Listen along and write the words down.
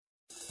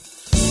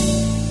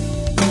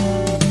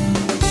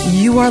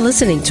You are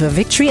listening to a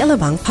Victory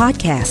Alabang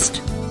podcast.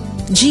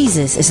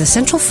 Jesus is the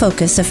central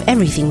focus of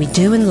everything we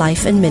do in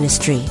life and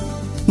ministry.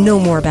 Know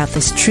more about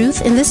this truth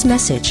in this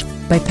message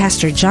by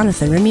Pastor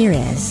Jonathan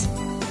Ramirez.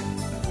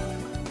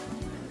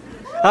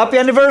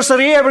 Happy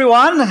anniversary,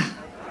 everyone!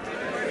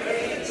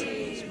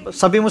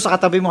 Sabi mo sa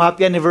katabi mo,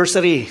 happy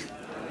anniversary.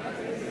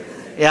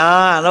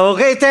 Yan,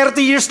 okay,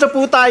 30 years na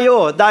po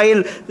tayo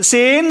dahil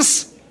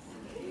since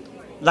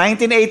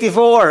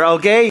 1984,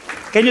 okay?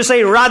 Can you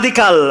say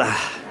radical?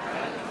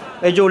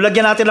 Medyo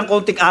lagyan natin ng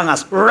konting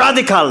angas.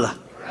 Radical!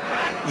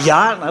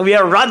 Yeah, we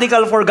are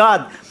radical for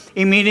God.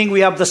 Meaning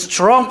we have the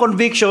strong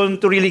conviction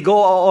to really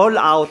go all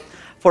out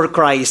for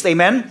Christ.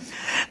 Amen?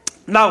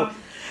 Now,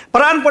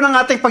 paraan po ng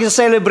ating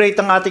pag-celebrate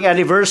ng ating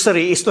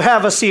anniversary is to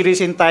have a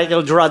series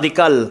entitled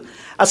Radical.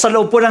 At sa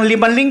loob po ng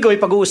 5 linggo,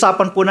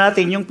 pag-uusapan po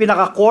natin yung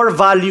pinaka-core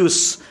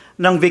values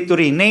ng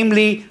Victory.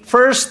 Namely,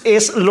 first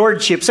is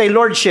Lordship. Say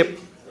Lordship.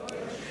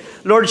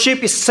 Lordship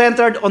is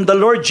centered on the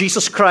Lord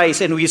Jesus Christ.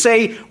 And we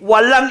say,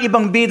 walang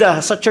ibang bida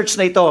sa church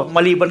na ito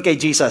maliban kay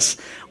Jesus.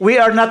 We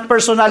are not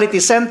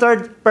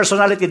personality-centered,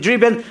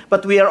 personality-driven,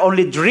 but we are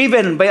only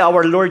driven by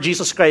our Lord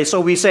Jesus Christ. So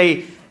we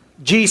say,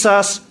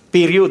 Jesus,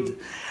 period.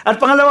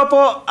 At pangalawa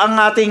po, ang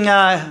ating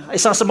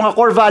isang sa mga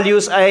core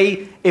values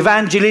ay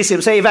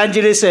evangelism. Say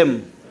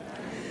evangelism.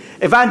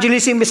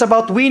 Evangelism is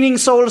about winning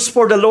souls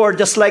for the Lord,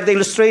 just like the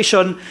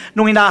illustration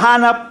nung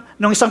hinahanap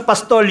nung isang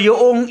pastol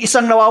yung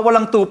isang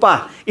nawawalang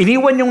tupa.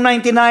 Iniwan yung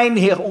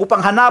 99 upang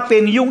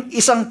hanapin yung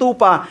isang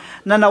tupa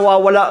na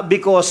nawawala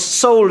because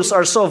souls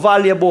are so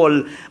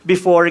valuable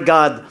before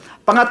God.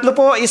 Pangatlo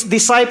po is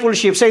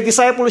discipleship. Say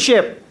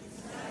discipleship.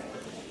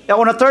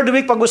 On the third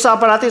week,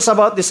 pag-usapan natin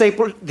about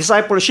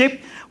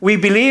discipleship. We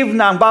believe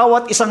na ang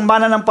bawat isang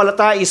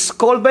mananampalataya is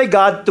called by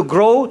God to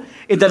grow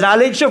in the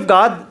knowledge of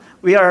God.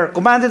 We are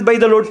commanded by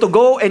the Lord to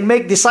go and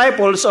make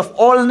disciples of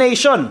all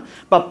nations,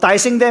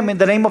 baptizing them in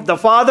the name of the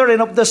Father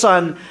and of the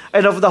Son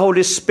and of the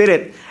Holy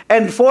Spirit.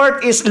 And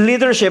fourth is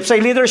leadership.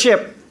 Say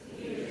leadership.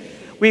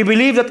 We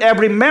believe that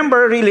every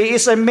member really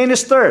is a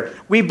minister.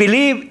 We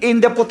believe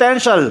in the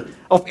potential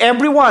of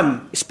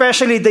everyone,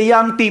 especially the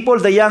young people,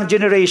 the young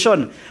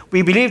generation.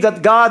 We believe that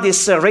God is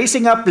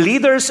raising up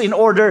leaders in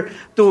order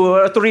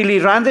to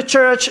really run the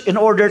church, in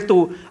order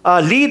to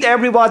lead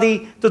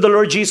everybody to the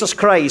Lord Jesus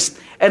Christ.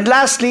 And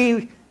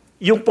lastly,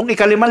 yung pong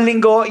ikalimang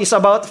linggo is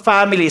about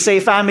family. Say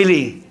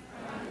family.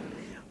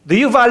 Do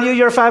you value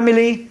your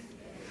family?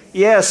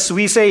 Yes,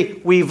 we say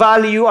we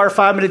value our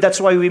family. That's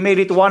why we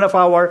made it one of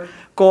our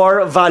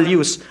core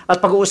values.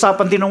 At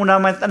pag-uusapan din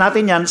naman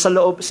natin yan sa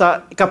loob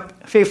sa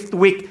 5th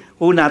week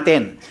ho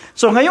natin.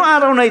 So ngayong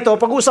araw na ito,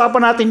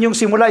 pag-uusapan natin yung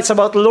simula. It's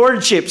about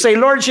Lordship. Say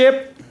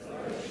Lordship.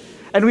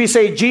 And we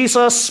say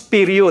Jesus,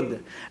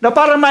 period. Now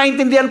para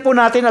maintindihan po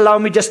natin,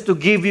 allow me just to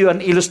give you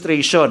an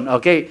illustration.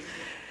 Okay?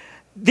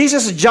 This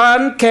is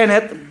John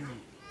Kenneth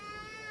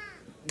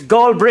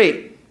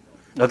Galbraith.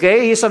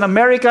 Okay? He's an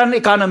American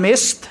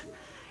economist.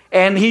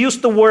 And he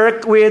used to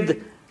work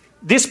with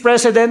this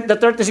president, the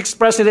 36th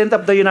president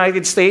of the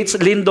United States,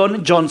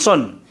 Lyndon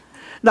Johnson.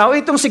 Now,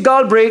 itong si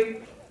Galbraith,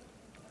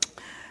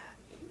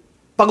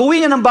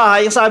 pag-uwi niya ng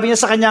bahay, ang sabi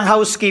niya sa kanyang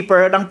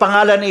housekeeper, ang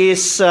pangalan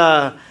is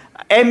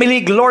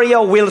Emily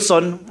Gloria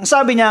Wilson. Ang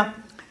sabi niya,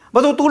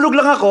 matutulog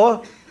lang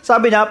ako.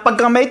 Sabi niya,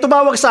 pagka may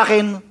tumawag sa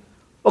akin,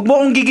 huwag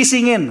mo akong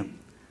gigisingin.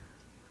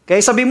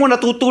 Okay, sabi mo,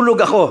 natutulog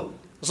ako.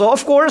 So,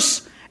 of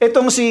course,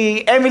 itong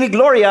si Emily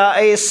Gloria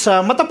is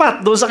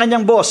matapat doon sa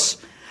kanyang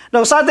boss.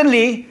 Now,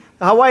 suddenly,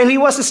 while he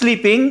was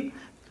sleeping,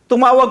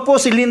 tumawag po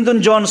si Lyndon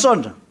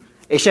Johnson.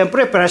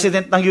 Siyempre,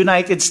 President ng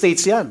United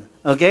States yan.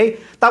 Okay?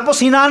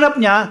 Tapos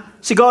hinanap niya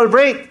si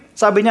Galbraith.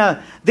 Sabi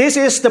niya, this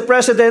is the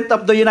President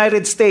of the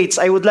United States.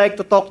 I would like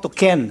to talk to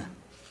Ken.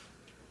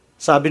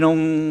 Sabi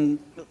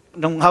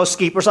nung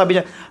housekeeper,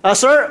 sabi niya,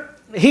 sir,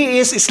 he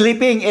is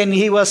sleeping and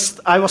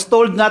I was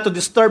told not to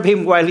disturb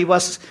him while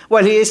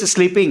he is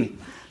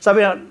sleeping.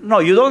 Sabi niya, no,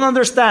 you don't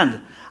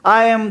understand.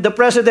 I am the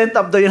President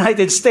of the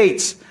United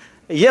States.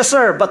 Yes,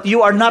 sir, but you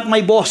are not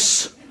my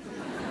boss.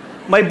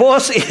 My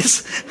boss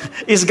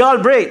is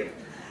Galbraith.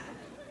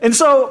 And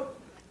so,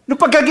 nung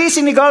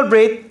pagkagising ni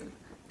Galbraith,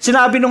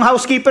 sinabi nung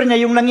housekeeper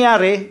niya yung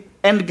nangyari,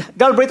 and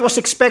Galbraith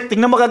was expecting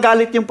na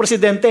magagalit yung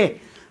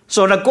presidente.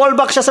 So, nag-call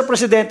back siya sa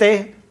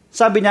presidente.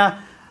 Sabi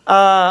niya,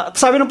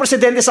 sabi ng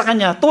presidente sa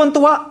kanya,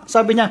 tuwan-tuwa.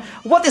 Sabi niya,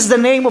 what is the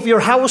name of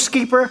your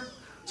housekeeper?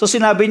 So,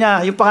 sinabi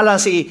niya, yung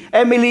pangalan si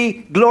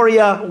Emily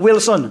Gloria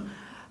Wilson.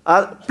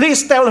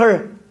 Please tell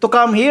her to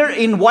come here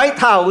in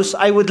White House.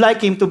 I would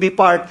like him to be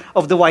part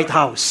of the White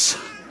House.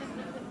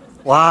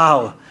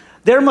 Wow.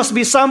 There must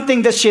be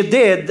something that she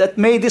did that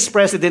made this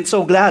president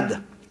so glad.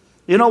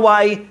 You know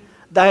why?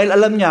 Dahil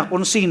alam niya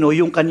kung sino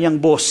yung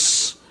kanyang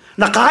boss.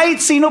 Na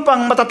kahit sino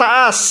pang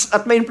matataas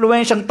at may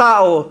impluwensyang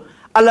tao,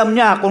 alam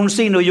niya kung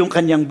sino yung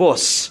kanyang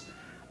boss.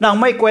 Now,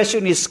 my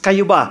question is,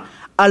 kayo ba?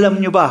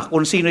 Alam niyo ba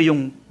kung sino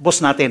yung boss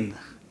natin?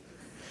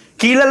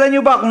 Kilala niyo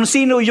ba kung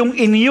sino yung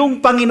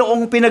inyong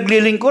Panginoong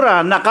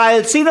pinaglilingkuran na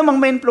kahit sino mang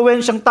may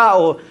impluwensyang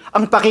tao,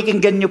 ang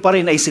pakikinggan niyo pa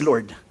rin ay si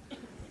Lord?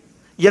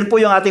 Yan po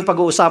yung ating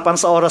pag-uusapan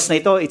sa oras na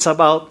ito. It's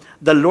about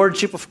the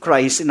Lordship of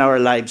Christ in our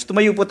lives.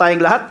 Tumayo po tayong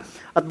lahat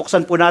at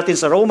buksan po natin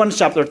sa Romans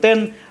chapter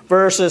 10,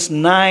 verse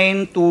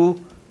 9.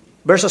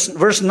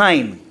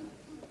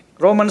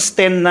 Romans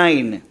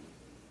 10:9.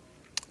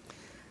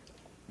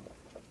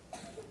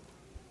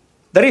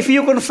 That if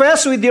you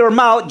confess with your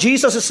mouth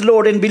Jesus is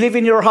Lord and believe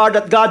in your heart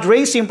that God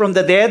raised Him from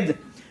the dead,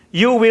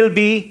 you will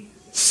be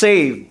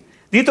saved.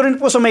 Dito rin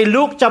po sa may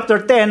Luke chapter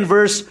 10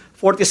 verse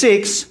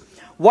 46,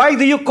 why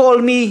do you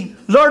call me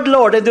Lord,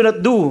 Lord, and do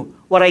not do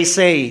what I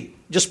say?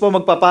 Diyos po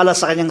magpapala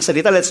sa kanyang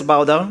salita. Let's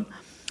bow down.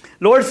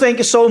 Lord, thank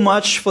you so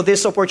much for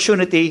this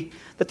opportunity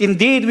that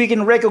indeed we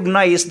can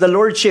recognize the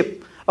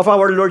Lordship of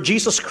our Lord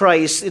Jesus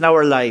Christ in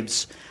our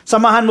lives.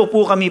 Samahan mo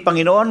po kami,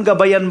 Panginoon,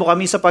 gabayan mo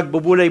kami sa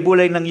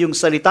pagbubulay-bulay ng iyong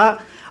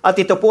salita at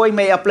ito po ay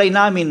may apply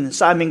namin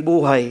sa aming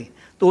buhay.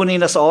 Tunay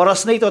na sa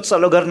oras na ito at sa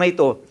lugar na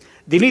ito,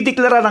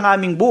 dinideklara ng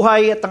aming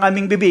buhay at ang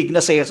aming bibig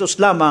na si Jesus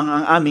lamang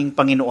ang aming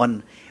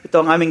Panginoon.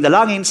 Ito ang aming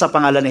dalangin sa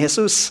pangalan ni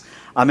Jesus.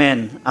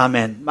 Amen.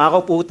 Amen.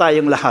 Mako po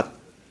tayong lahat.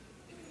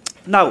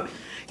 Now,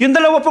 yung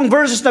dalawa pong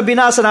verses na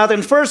binasa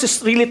natin, first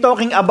is really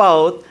talking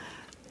about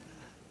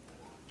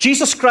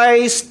Jesus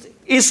Christ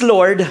is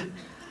Lord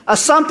as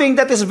something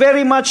that is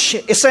very much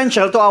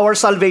essential to our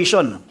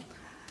salvation.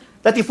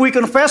 That if we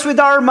confess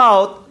with our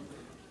mouth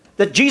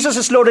that Jesus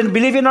is Lord and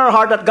believe in our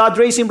heart that God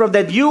raised Him from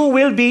the dead, you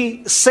will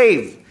be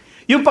saved.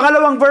 Yung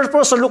pangalawang verse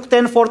po sa Luke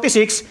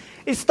 10:46,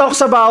 it talks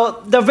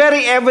about the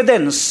very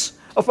evidence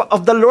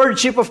of the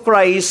Lordship of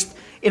Christ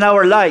in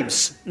our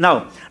lives.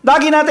 Now,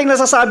 lagi nating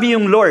nasasabi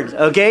yung Lord,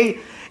 okay?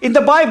 In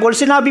the Bible,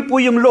 sinabi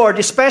po yung Lord,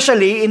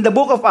 especially in the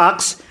book of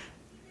Acts,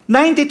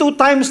 92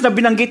 times na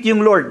binanggit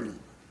yung Lord.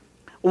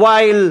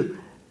 While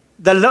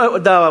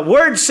the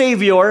word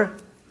Savior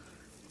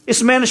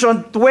is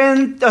mentioned 2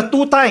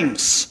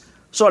 times.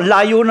 So,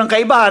 layo ng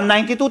kaibahan,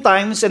 92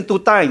 times and 2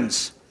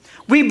 times.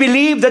 We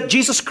believe that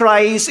Jesus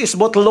Christ is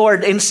both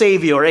Lord and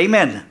Savior.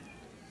 Amen.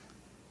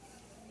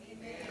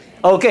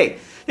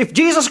 Okay. If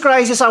Jesus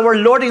Christ is our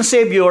Lord and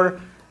Savior,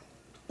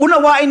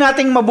 unawain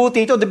nating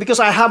mabuti ito because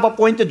I have a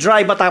point to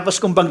drive matapos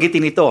kong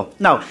banggitin ito.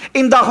 Now,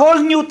 in the whole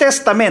New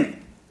Testament,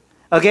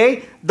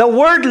 okay, the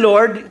word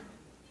Lord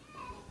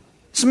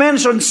is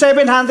mentioned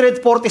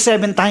 747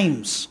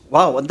 times.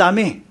 Wow, ang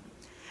dami.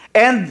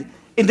 And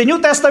in the New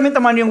Testament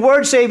naman, yung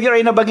word Savior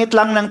ay nabanggit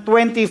lang ng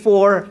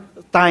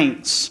 24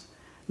 times.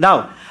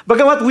 Now,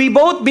 bagamat we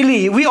all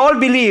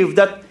believe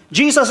that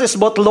Jesus is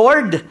both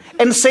Lord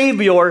and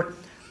Savior,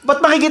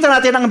 but makikita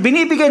natin ang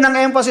binibigay ng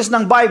emphasis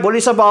ng Bible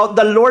is about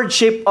the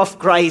Lordship of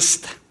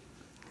Christ.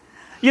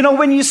 You know,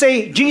 when you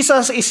say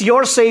Jesus is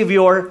your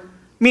Savior,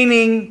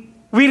 meaning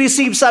we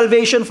receive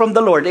salvation from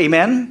the Lord,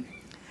 amen?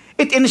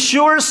 It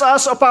ensures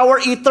us of our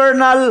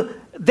eternal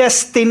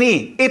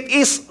destiny. It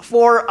is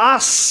for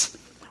us.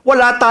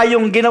 Wala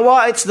tayong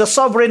ginawa. It's the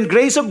sovereign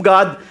grace of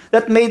God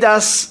that made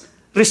us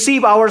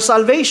receive our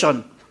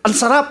salvation. Ang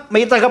sarap,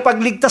 may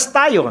tagapagligtas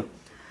tayo.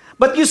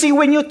 But you see,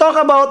 when you talk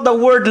about the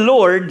word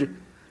Lord,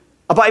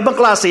 ibang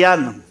klase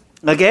yan.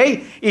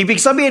 Okay?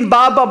 Ibig sabihin,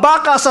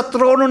 bababa ka sa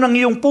trono ng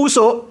iyong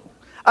puso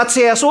at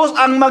si Jesus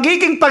ang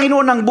magiging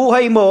Panginoon ng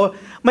buhay mo,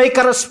 may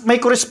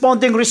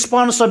corresponding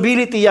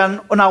responsibility yan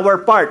on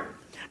our part.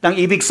 Nang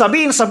ibig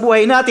sabihin sa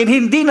buhay natin,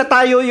 hindi na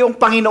tayo yung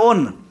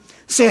Panginoon.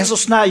 Si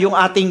Jesus na yung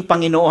ating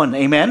Panginoon.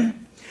 Amen?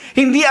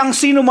 Hindi ang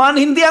sinuman,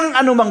 hindi ang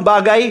anumang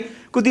bagay,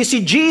 kundi si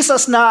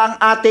Jesus na ang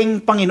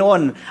ating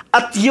Panginoon.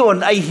 At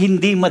yun ay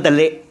hindi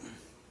madali.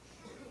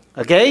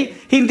 Okay?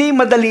 Hindi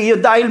madali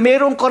yun dahil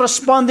mayroong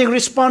corresponding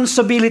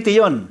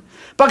responsibility yun.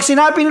 Pag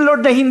sinabi ni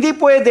Lord na hindi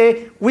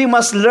pwede, we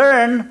must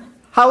learn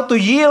how to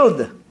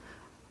yield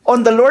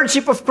on the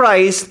Lordship of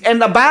Christ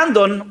and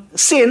abandon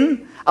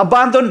sin,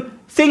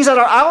 abandon things that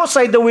are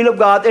outside the will of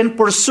God and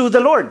pursue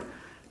the Lord.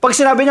 Pag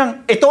sinabi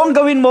niyang, ito ang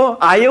gawin mo,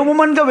 ayaw mo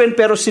man gawin,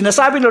 pero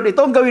sinasabi ni Lord, ito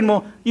ang gawin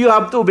mo, you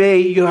have to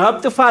obey, you have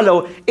to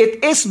follow.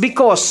 It is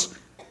because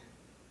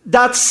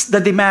that's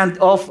the demand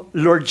of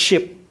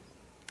Lordship.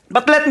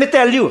 But let me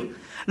tell you,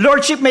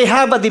 Lordship may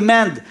have a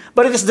demand,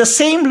 but it is the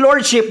same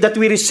Lordship that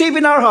we receive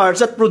in our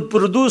hearts that would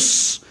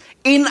produce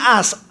in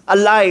us a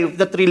life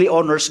that really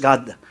honors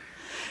God.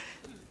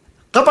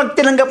 Kapag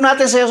tinanggap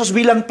natin si Jesus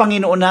bilang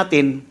Panginoon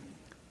natin,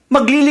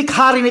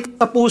 maglilikha rin ito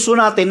sa puso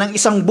natin ng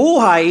isang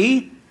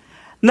buhay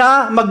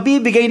na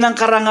magbibigay ng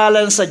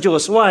karangalan sa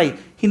Diyos. Why?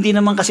 Hindi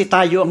naman kasi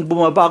tayo ang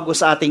bumabago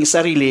sa ating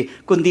sarili,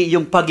 kundi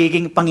yung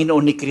pagiging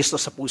Panginoon ni Kristo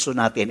sa puso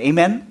natin.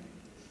 Amen?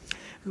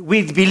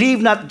 We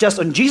believe not just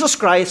on Jesus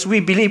Christ,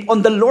 we believe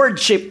on the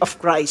Lordship of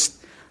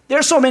Christ.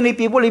 There are so many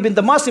people, even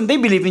the Muslim, they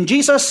believe in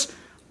Jesus,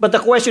 but the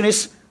question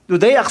is,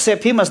 do they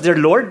accept Him as their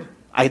Lord?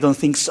 I don't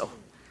think so.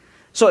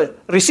 So,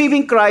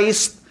 receiving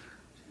Christ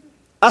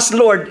as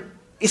Lord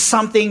is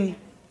something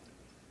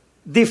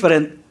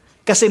different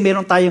kasi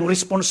meron tayong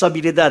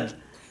responsibilidad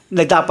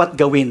na dapat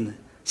gawin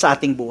sa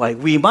ating buhay.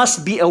 We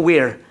must be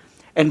aware.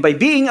 And by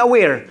being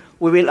aware,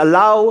 we will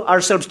allow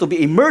ourselves to be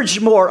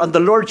immersed more on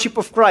the Lordship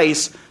of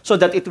Christ so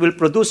that it will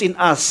produce in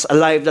us a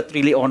life that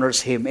really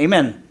honors Him.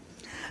 Amen.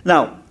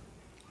 Now,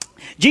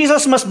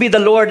 Jesus must be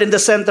the Lord and the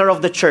center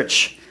of the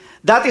church.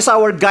 That is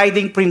our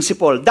guiding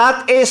principle.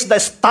 That is the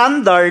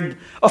standard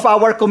of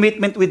our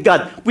commitment with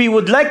God. We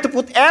would like to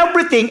put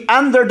everything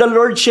under the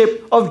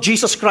lordship of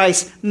Jesus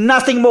Christ.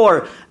 Nothing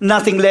more,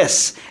 nothing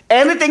less.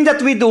 Anything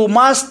that we do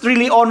must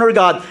really honor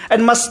God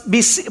and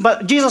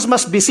Jesus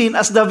must be seen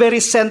as the very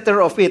center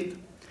of it.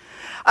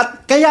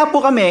 At kaya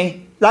po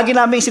kami, lagi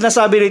namin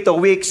sinasabi rito,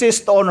 we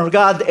exist to honor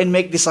God and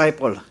make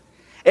disciple.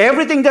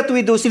 Everything that we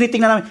do,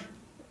 sinitingnan namin,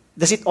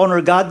 does it honor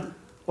God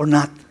or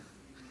not?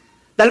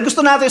 Dahil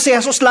gusto natin si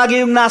Jesus lagi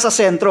yung nasa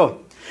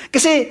sentro.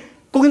 Kasi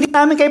kung hindi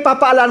namin kayo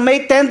papaalaan,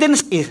 may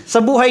tendency sa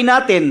buhay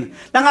natin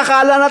nang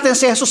akala natin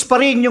si Jesus pa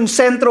rin yung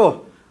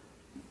sentro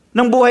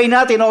ng buhay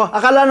natin. O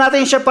akala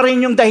natin siya pa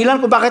rin yung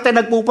dahilan kung bakit tayo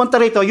nagpupunta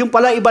rito. Yung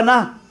pala iba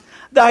na.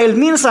 Dahil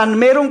minsan,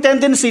 merong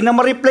tendency na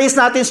ma-replace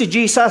natin si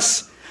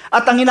Jesus.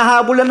 At ang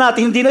hinahabulan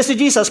natin, hindi na si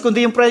Jesus,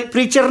 kundi yung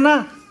preacher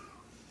na.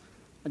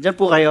 Andiyan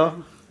po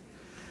kayo.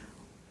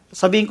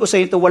 Sabihin ko sa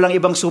inyo, walang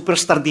ibang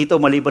superstar dito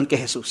maliban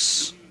kay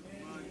Jesus.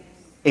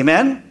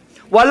 Amen?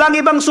 Walang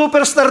ibang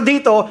superstar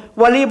dito,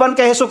 maliban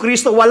kay Hesus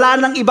Kristo. Wala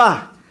nang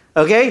iba.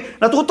 Okay?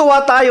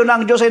 Natutuwa tayo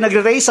na ang Diyos ay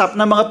nagre-raise up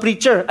ng mga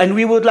preacher and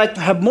we would like to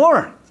have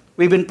more.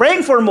 We've been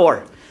praying for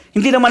more.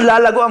 Hindi naman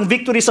lalago ang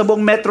victory sa buong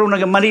metro ng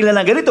Manila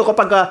na ganito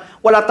kapag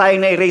wala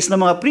tayong na-erase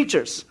ng mga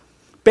preachers.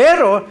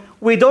 Pero,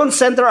 we don't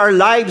center our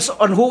lives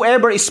on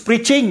whoever is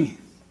preaching.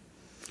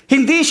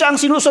 Hindi siya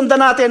ang sinusundan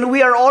natin.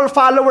 We are all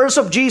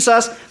followers of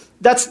Jesus.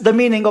 That's the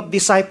meaning of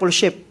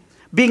discipleship.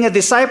 Being a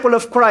disciple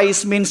of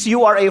Christ means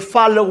you are a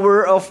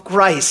follower of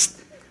Christ.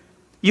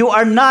 You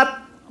are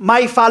not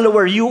my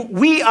follower.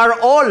 We are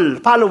all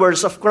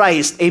followers of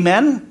Christ.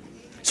 Amen?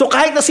 So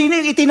kahit na sino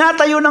yung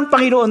itinatayo ng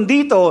Panginoon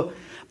dito,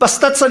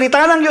 basta't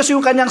salita ng Diyos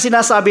yung kanyang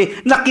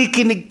sinasabi,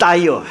 nakikinig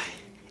tayo.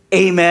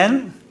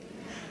 Amen?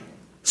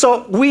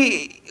 So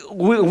we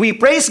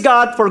praise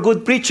God for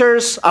good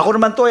preachers. Ako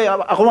naman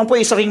po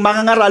isa ring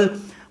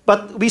mangangaral.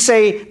 But we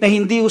say na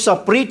hindi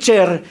sa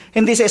preacher,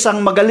 hindi sa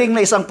isang magaling na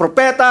isang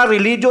propeta,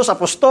 religious,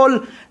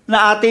 apostol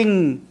na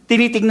ating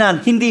tinitingnan.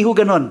 Hindi ho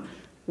ganon.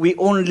 We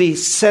only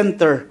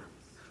center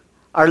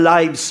our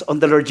lives on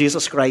the Lord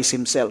Jesus Christ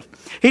Himself.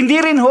 Hindi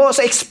rin ho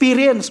sa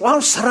experience. Wow,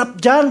 sarap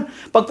dyan.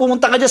 Pag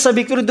pumunta ka dyan sa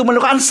Victory,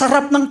 dumalo ka, ang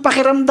sarap ng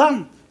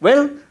pakiramdam.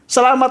 Well,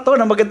 salamat ho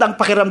na magandang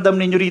pakiramdam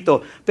ninyo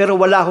rito.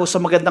 Pero wala ho sa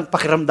magandang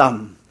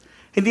pakiramdam.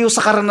 Hindi ho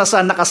sa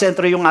karanasan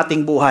nakasentro yung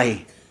ating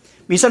buhay.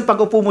 Minsan pag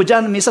upo mo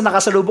dyan, minsan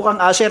nakasalubok ang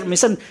usher,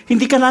 minsan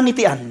hindi ka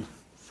nangitian.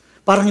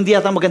 Parang hindi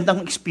yata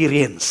magandang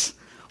experience.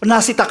 O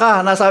nasita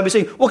ka, nasabi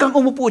sa'yo, huwag kang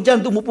umupo dyan,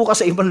 dumupo ka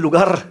sa ibang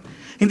lugar.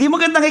 Hindi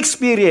magandang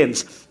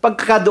experience.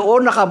 Pagka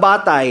doon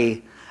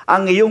nakabatay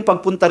ang iyong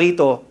pagpunta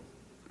rito,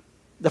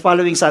 the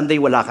following Sunday,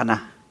 wala ka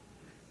na.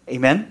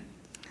 Amen?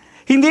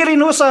 Hindi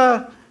rin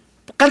sa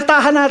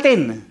kantahan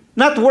natin,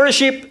 not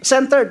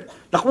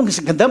worship-centered. Naku,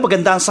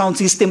 maganda ang sound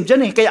system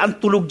dyan eh. Kaya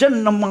ang tulog dyan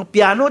ng mga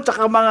piano at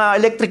saka mga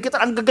electric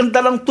guitar, ang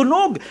gaganda lang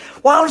tunog.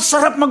 Wow,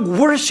 sarap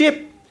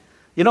mag-worship.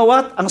 You know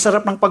what? Ang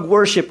sarap ng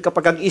pag-worship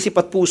kapag ang isip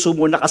at puso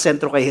mo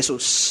nakasentro kay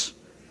Jesus.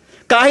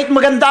 Kahit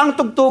maganda ang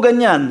tugtugan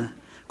yan,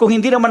 kung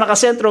hindi naman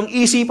nakasentro ang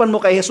isipan mo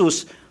kay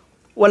Jesus,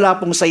 wala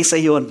pong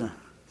saysay yun.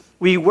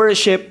 We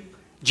worship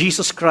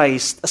Jesus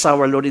Christ as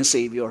our Lord and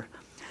Savior.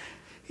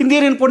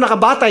 Hindi rin po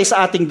nakabatay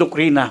sa ating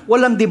doktrina.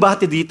 Walang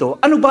debate dito.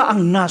 Ano ba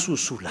ang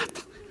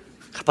nasusulat?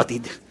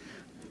 Kapatid,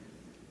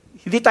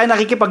 hindi tayo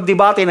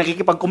nakikipagdebate,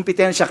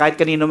 nakikipagkompetensya kahit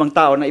kanino mang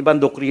tao na ibang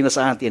doktrina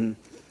sa atin.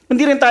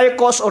 Hindi rin tayo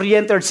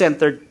cause-oriented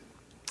centered.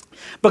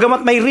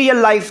 Bagamat may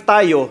real life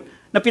tayo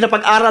na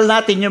pinapag-aral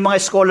natin yung mga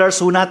scholars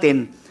ho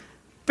natin,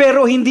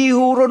 pero hindi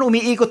ho ron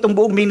umiikot ang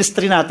buong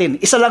ministry natin.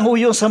 Isa lang ho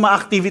yun sa mga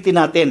activity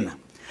natin.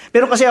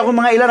 Pero kasi ako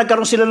mga ilan,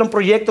 nagkaroon sila ng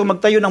proyekto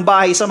magtayo ng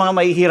bahay sa mga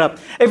mahihirap.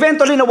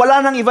 Eventually,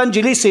 nawala ng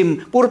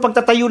evangelism, puro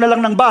pagtatayo na lang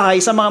ng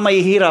bahay sa mga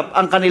mahihirap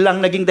ang kanilang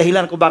naging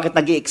dahilan kung bakit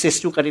nag-i-exist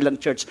yung kanilang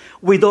church.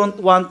 We don't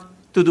want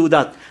to do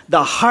that.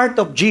 The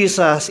heart of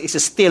Jesus is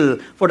still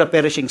for the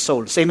perishing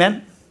souls.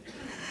 Amen?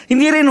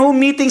 Hindi rin ho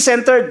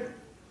meeting-centered.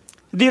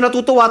 Hindi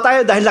natutuwa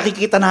tayo dahil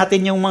nakikita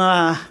natin yung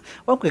mga,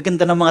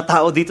 gaganda ng mga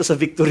tao dito sa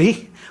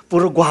Victory.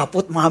 Puro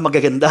gwapo at mga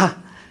magaganda.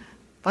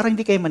 Parang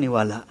hindi kayo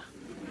maniwala.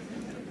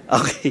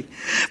 Okay.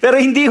 Pero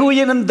hindi ho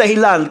yan ang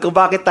dahilan kung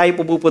bakit tayo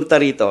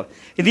pupunta rito.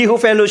 Hindi ho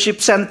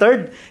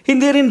fellowship-centered.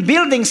 Hindi rin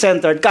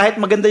building-centered.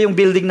 Kahit maganda yung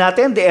building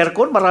natin, the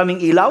aircon,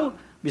 maraming ilaw.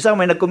 Bisa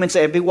may nag-comment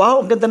sa FB,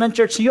 wow, ang ganda ng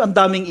church niyo, ang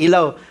daming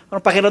ilaw.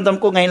 Parang pakiramdam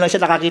ko, ngayon lang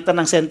siya nakakita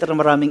ng center na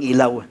maraming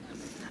ilaw.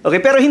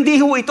 Okay, pero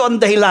hindi ho ito ang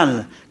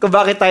dahilan kung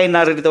bakit tayo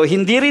narito.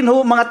 Hindi rin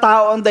ho mga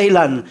tao ang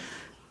dahilan.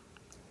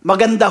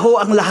 Maganda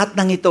ho ang lahat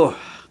ng ito.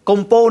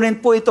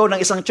 Component po ito ng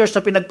isang church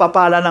na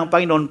pinagpapala ng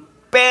Panginoon.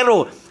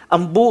 Pero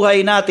ang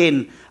buhay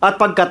natin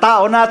at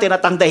pagkatao natin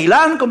at ang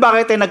dahilan kung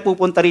bakit tayo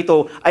nagpupunta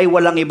rito ay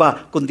walang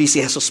iba kundi si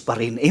Jesus pa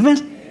rin. Amen?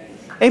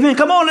 Amen.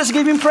 Come on, let's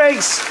give Him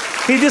praise.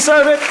 He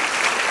deserves it.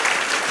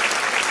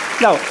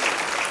 Now,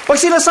 pag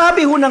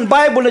sinasabi ho ng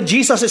Bible na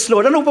Jesus is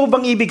Lord, ano po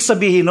bang ibig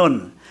sabihin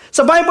nun?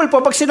 Sa Bible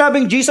po, pag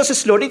sinabing Jesus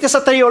is Lord, it is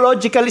a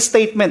theological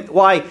statement.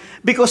 Why?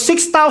 Because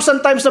 6,000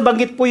 times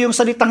nabanggit po yung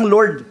salitang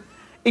Lord.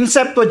 in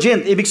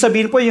Septuagint, ibig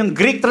sabihin po yung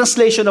Greek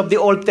translation of the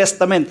Old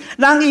Testament,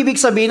 na ang ibig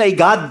sabihin ay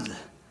God.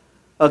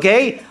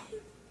 Okay?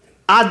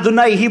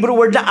 Adonai, Hebrew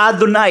word na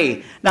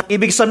Adonai. Na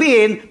ibig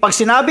sabihin, pag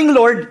sinabing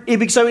Lord,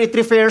 ibig sabihin it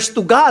refers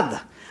to God.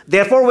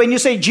 Therefore, when you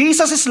say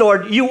Jesus is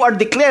Lord, you are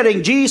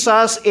declaring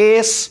Jesus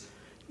is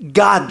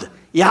God.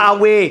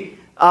 Yahweh,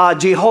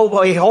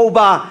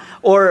 Jehovah,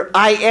 or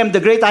I am,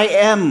 the great I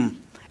am.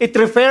 It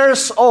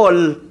refers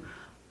all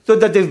to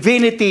the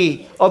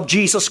divinity of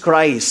Jesus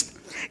Christ.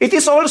 It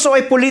is also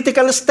a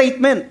political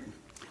statement.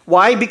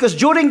 Why? Because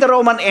during the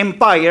Roman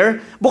Empire,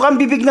 bukang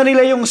bibig na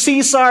nila yung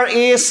Caesar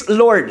is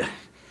Lord.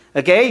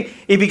 Okay?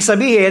 Ibig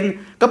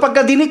sabihin,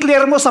 kapag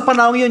dineclare mo sa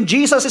panahon yung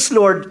Jesus is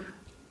Lord,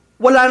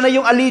 wala na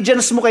yung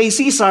allegiance mo kay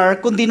Caesar,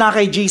 kundi na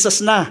kay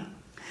Jesus na.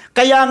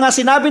 Kaya nga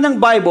sinabi ng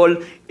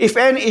Bible,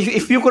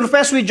 if you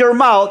confess with your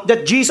mouth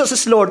that Jesus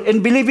is Lord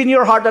and believe in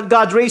your heart that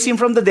God raised Him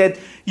from the dead,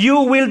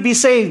 you will be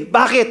saved.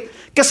 Bakit?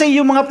 Kasi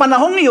yung mga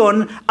panahong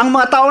yun, ang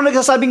mga tao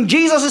nagsasabing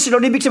Jesus is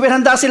Lord, ibig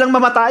sabihin handa silang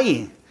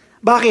mamatay.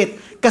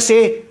 Bakit?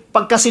 Kasi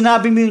pagka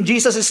sinabi mo yung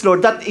Jesus is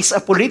Lord, that is a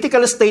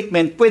political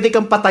statement, pwede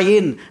kang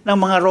patayin ng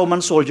mga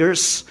Roman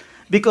soldiers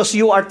because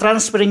you are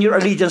transferring your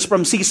allegiance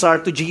from Caesar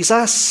to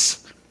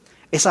Jesus.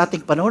 Sa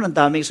ating panahon, ang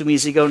daming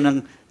sumisigaw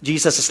ng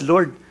Jesus is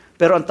Lord.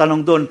 Pero ang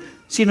tanong doon,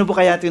 sino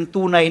ba kaya yung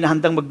tunay na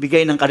handang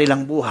magbigay ng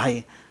kanilang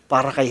buhay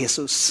para kay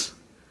Jesus?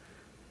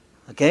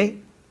 Okay?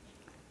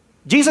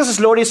 Jesus is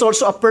Lord is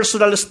also a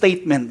personal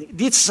statement.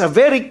 It's a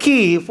very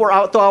key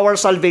to our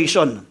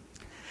salvation.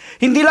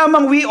 Hindi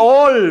lamang we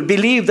all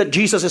believe that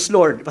Jesus is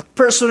Lord, but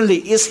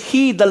personally, is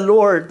He the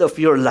Lord of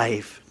your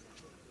life?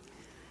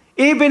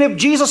 Even if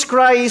Jesus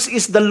Christ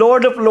is the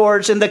Lord of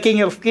Lords and the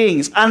King of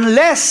Kings,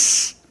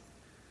 unless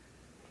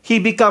He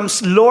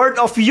becomes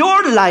Lord of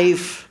your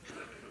life,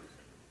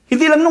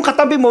 hindi lang nung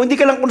katabi mo, hindi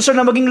ka lang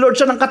concerned na maging Lord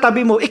siya ng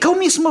katabi mo, ikaw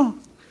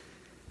mismo.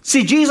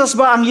 Si Jesus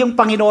ba ang iyong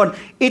Panginoon?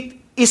 It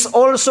is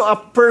also a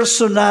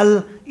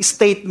personal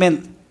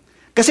statement.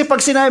 Kasi pag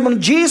sinabi mong,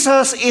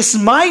 Jesus is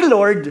my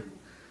Lord,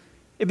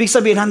 ibig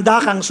sabihin, handa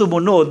kang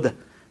sumunod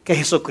kay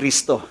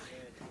Jesucristo.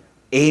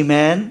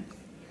 Amen?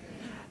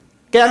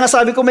 Kaya nga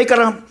sabi ko, may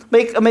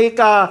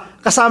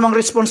kasamang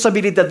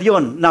responsibilidad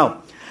yon.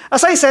 Now,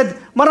 as I said,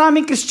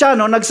 maraming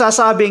Kristiyano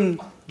nagsasabing,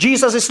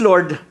 Jesus is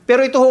Lord,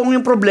 pero ito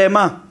yung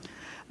problema.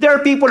 There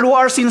are people who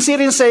are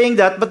sincere in saying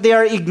that, but they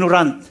are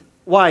ignorant.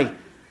 Why?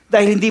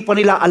 Dahil hindi pa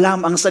nila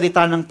alam ang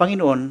salita ng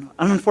Panginoon.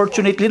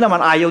 Unfortunately naman,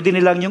 ayaw din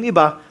nilang yung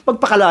iba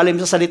magpakalalim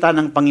sa salita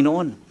ng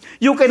Panginoon.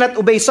 You cannot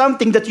obey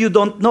something that you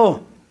don't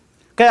know.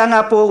 Kaya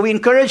nga po, we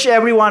encourage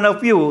every one of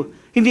you,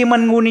 hindi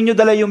man ngunin nyo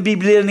dala yung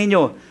Biblia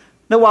ninyo.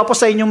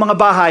 Nawapos sa inyong mga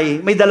bahay,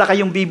 may dala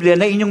kayong Biblia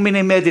na inyong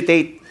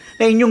minimeditate,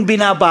 na inyong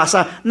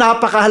binabasa.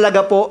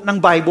 Napakahalaga po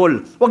ng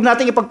Bible. Huwag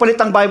natin ipagpalit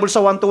ang Bible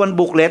sa one-to-one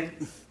booklet.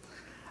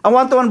 Ang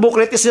one-to-one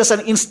booklet is just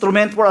an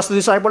instrument for us to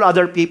disciple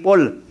other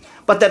people.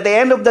 But at the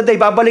end of the day,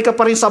 babalik ka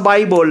pa rin sa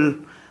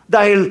Bible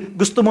dahil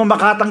gusto mo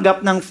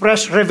makatanggap ng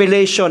fresh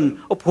revelation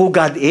of who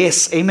God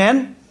is.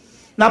 Amen?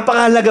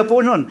 Napakahalaga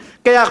po nun.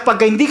 Kaya pag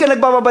hindi ka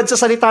nagbababad sa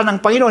salita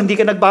ng Panginoon, hindi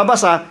ka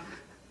nagbabasa,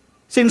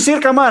 sincere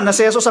ka man na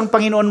si Jesus ang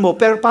Panginoon mo,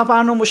 pero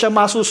paano mo siya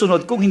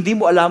masusunod kung hindi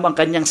mo alam ang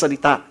kanyang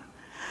salita?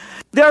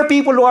 There are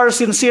people who are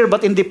sincere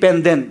but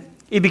independent.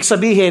 Ibig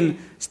sabihin,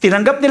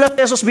 tinanggap nila si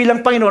Jesus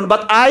bilang Panginoon,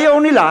 but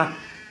ayaw nila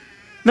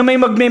na may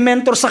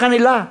magme-mentor sa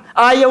kanila.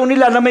 Ayaw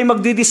nila na may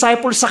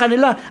magdi-disciple sa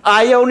kanila.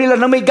 Ayaw nila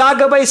na may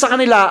gagabay sa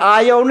kanila.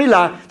 Ayaw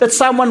nila that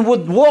someone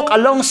would walk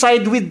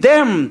alongside with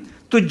them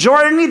to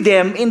journey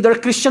them in their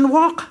Christian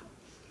walk.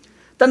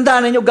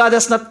 Tandaan niyo, God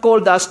has not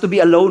called us to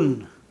be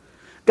alone.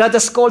 God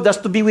has called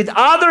us to be with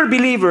other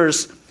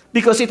believers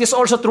because it is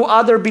also through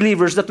other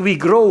believers that we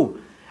grow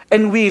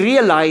and we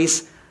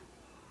realize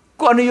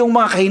kung ano yung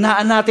mga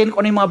kahinaan natin, kung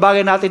ano yung mga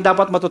bagay natin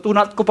dapat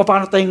matutunan at kung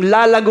paano tayong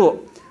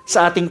lalago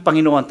sa ating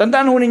Panginoon.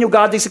 Tandaan ho ninyo,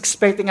 God is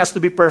expecting us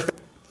to be perfect.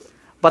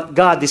 But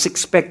God is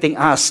expecting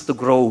us to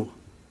grow.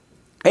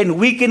 And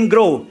we can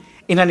grow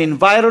in an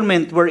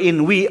environment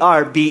wherein we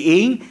are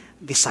being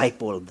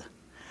discipled.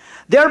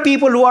 There are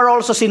people who are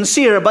also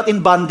sincere but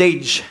in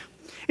bondage.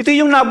 Ito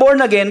yung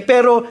na-born again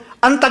pero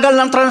ang tagal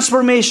ng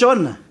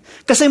transformation.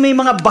 Kasi may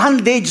mga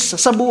bondage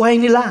sa buhay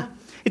nila.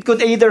 It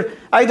could either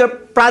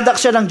product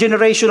siya ng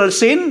generational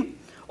sin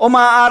o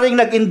maaaring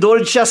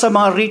nag-indulge siya sa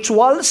mga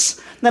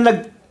rituals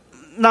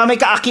na may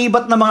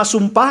kaakibat na mga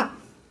sumpa.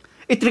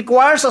 It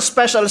requires a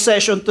special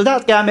session to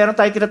that. Kaya meron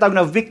tayong tinatawag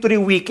na Victory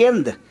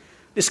Weekend.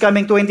 This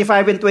coming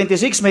 25 and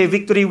 26, may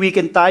Victory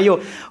Weekend tayo.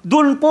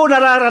 Doon po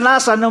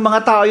nararanasan ng mga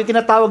tao yung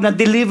tinatawag na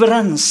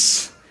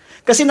deliverance.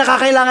 Kasi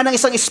nakakailangan ng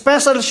isang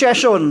special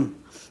session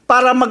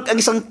para ang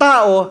isang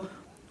tao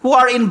who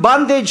are in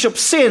bondage of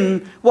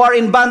sin, who are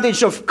in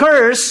bondage of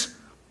curse,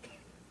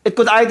 it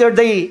could either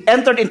they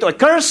entered into a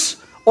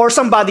curse or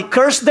somebody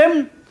cursed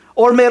them,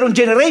 or merong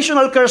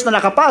generational curse na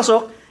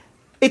nakapasok.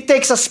 It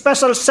takes a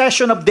special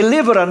session of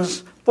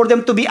deliverance for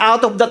them to be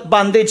out of that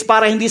bondage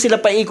para hindi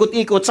sila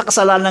paikot-ikot sa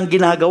kasalanang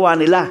ginagawa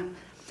nila.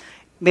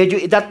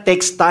 Medyo that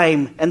takes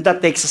time and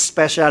that takes a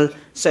special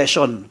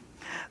session.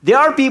 There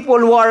are people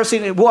who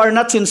are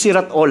not sincere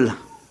at all.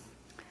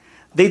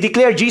 They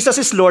declare Jesus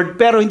is Lord,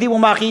 pero hindi mo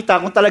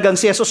makita kung talagang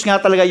si Jesus nga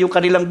talaga yung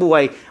kanilang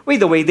buhay with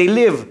the way they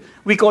live.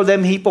 We call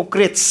them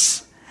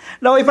hypocrites.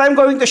 Now, if I'm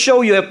going to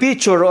show you a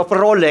picture of a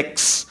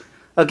Rolex,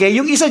 okay,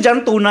 yung isa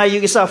dyan tunay,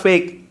 yung isa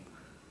fake.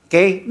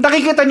 Okay?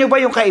 Nakikita nyo ba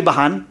yung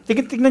kaibahan?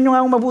 Tignan nyo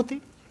nga akong mabuti.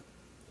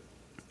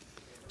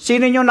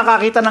 Sino nyo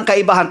nakakita ng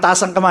kaibahan?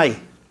 Taas ang kamay.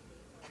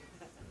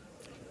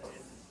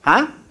 Ha?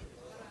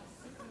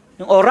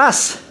 Yung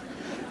oras.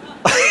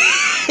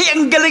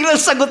 Ang galing ng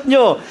sagot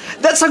nyo.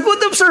 That's a good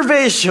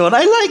observation.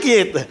 I like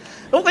it.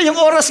 Okay, yung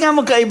oras nga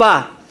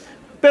magkaiba.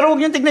 Pero huwag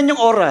nyo tignan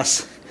yung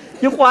oras.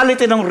 Yung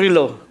quality ng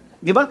relo.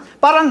 Di ba?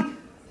 Parang,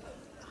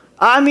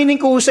 aaminin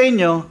ko sa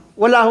inyo,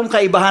 wala akong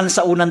kaibahan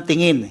sa unang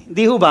tingin.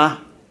 Hindi ho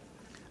ba?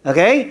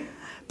 Okay?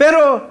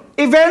 Pero,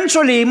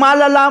 eventually,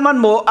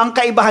 malalaman mo ang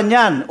kaibahan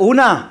yan.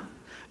 Una,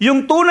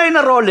 yung tunay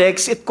na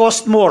Rolex, it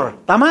cost more.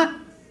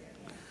 Tama?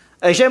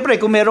 Eh, syempre,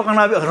 kung meron kang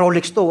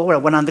Rolex to,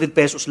 100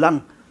 pesos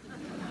lang.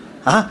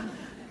 Ha?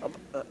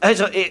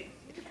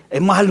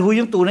 Mahal ho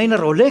yung tunay na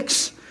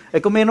Rolex.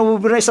 Kung may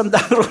nabubira na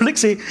 100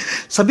 Rolex,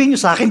 sabihin nyo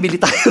sa akin, bili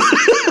tayo.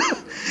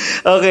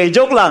 Okay,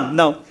 joke lang.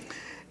 Now,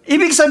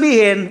 ibig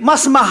sabihin,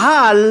 mas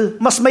mahal,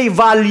 mas may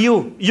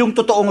value yung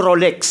totoong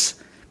Rolex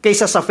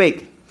kaysa sa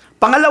fake.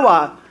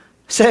 Pangalawa,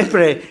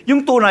 siyempre,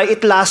 yung tunay,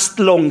 it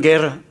lasts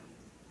longer.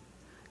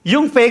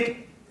 Yung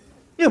fake,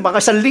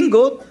 baka 1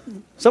 linggo,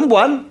 1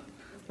 buwan,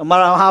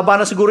 mahaba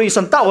na siguro 1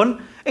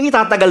 taon,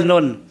 itatagal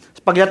nun.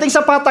 Pagdating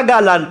sa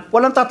patagalan,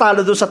 walang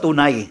tatalo doon sa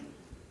tunay.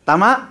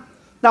 Tama?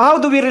 Now, how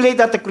do we relate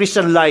that to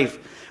Christian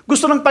life?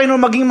 Gusto ng Panginoon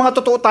maging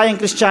mga totoo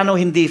tayong Kristiyano,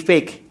 hindi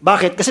fake.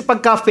 Bakit? Kasi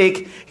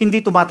pagka-fake,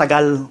 hindi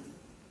tumatagal.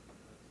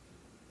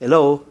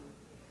 Hello?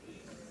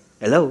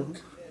 Hello?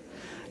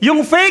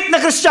 Yung fake na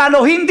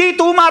Kristiyano, hindi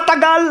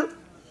tumatagal.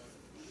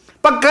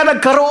 Pagka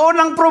nagkaroon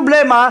ng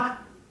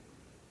problema,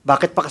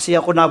 bakit pa kasi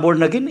ako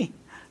na-born again eh?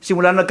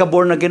 Simula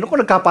nagka-born again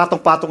ako,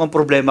 nagkapatong-patong ang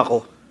problema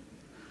ko.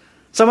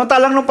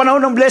 Samantalang nung panahon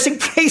ng blessing,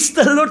 praise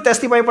the Lord,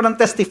 testify pa ng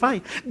testify.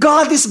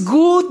 God is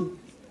good.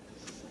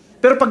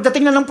 Pero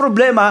pagdating na ng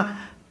problema,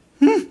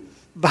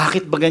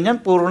 bakit ba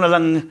ganyan? Puro na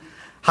lang,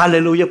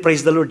 hallelujah,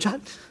 praise the Lord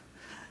dyan.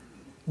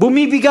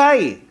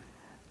 Bumibigay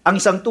ang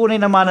isang tunay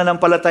na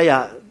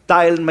mananampalataya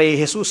dahil may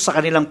Jesus sa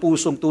kanilang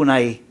pusong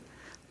tunay.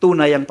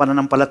 Tunay ang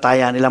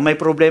pananampalataya nila. May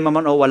problema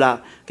man o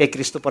wala, kay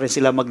Kristo pa rin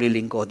sila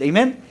maglilingkod.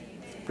 Amen?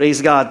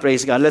 Praise God,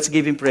 praise God. Let's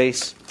give Him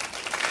praise.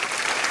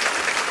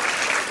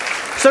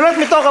 So let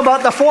me talk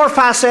about the 4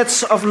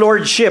 facets of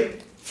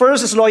lordship.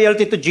 First is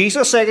loyalty to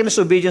Jesus. Second is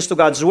obedience to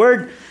God's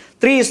word.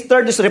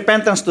 Third is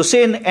repentance to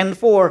sin. And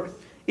 4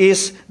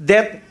 is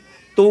death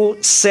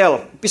to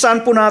self.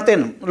 Pisaan po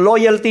natin,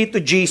 loyalty to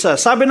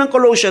Jesus. Sabi ng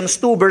Colossians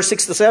 2 verse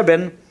 6 to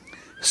 7,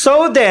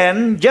 so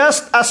then,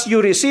 just as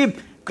you receive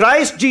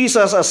Christ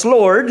Jesus as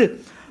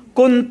Lord,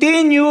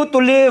 continue to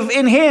live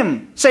in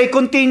Him. Say,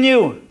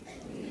 continue.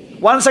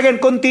 Once again,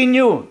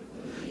 continue.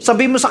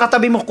 Sabi mo sa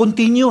katabi mo,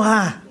 continue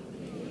ha.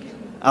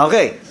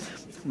 Okay.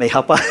 May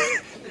hapa.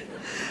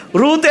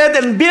 Rooted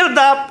and built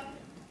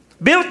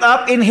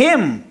up in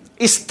Him,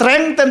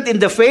 strengthened in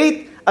the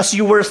faith as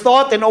you were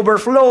taught and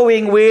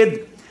overflowing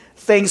with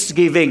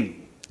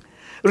thanksgiving.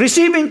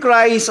 Receiving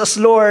Christ as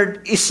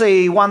Lord is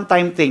a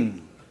one-time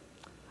thing.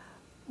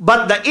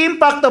 But the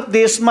impact of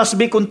this must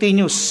be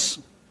continuous.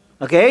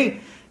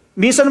 Okay?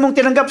 Minsan mong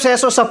tinanggap si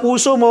Jesus sa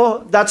puso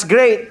mo, that's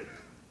great.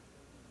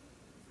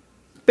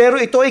 Pero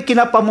ito ay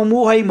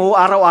kinapamumuhay mo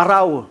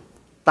araw-araw.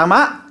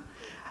 Tama?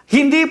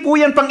 Hindi po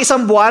yan pang 1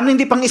 buwan,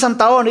 hindi pang 1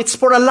 taon. It's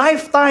for a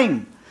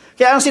lifetime.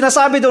 Kaya ang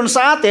sinasabi doon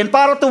sa atin,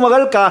 para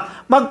tumagal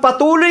ka,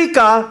 magpatuloy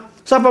ka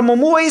sa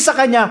pamumuhay sa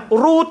Kanya,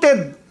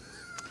 rooted.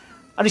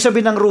 Ano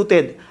sabi ng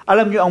rooted?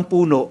 Alam nyo ang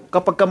puno,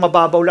 kapag ka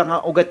mababaw lang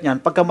ang ugat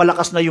niyan, pagka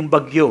malakas na yung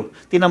bagyo,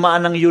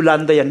 tinamaan ng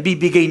Yolanda yan,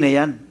 bibigay na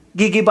yan.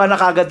 Gigiba na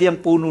kagad yung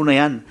puno na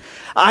yan.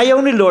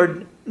 Ayaw ni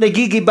Lord,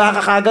 nagigiba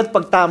ka kagad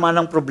pag tama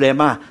ng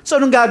problema. So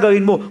anong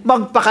gagawin mo?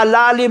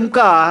 Magpakalalim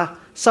ka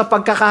sa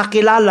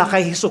pagkakakilala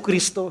kay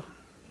Jesucristo.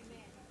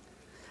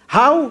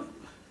 How?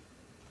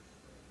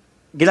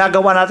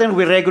 Ginagawa natin,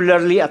 we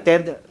regularly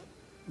attend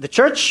the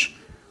church.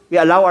 We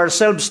allow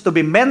ourselves to be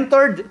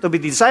mentored, to be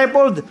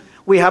discipled.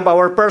 We have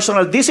our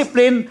personal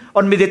discipline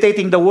on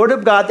meditating the Word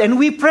of God, and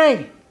we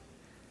pray.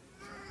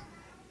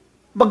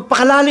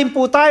 Magpakalalim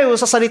po tayo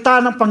sa salita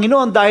ng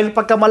Panginoon dahil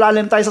pagka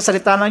malalim tayo sa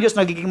salita ng Diyos,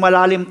 nagiging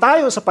malalim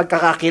tayo sa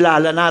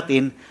pagkakakilala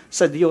natin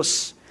sa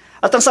Diyos.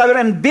 At ang sabi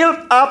rin,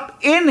 built up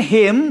in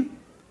Him,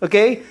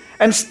 okay,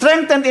 and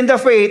strengthened in the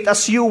faith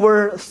as you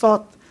were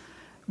taught.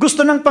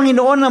 Gusto ng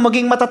Panginoon na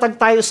maging matatag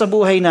tayo sa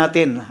buhay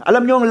natin.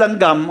 Alam niyo ang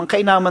langgam, ang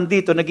kainaman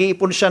dito,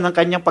 nag-iipon siya ng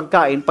kanyang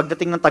pagkain.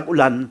 Pagdating ng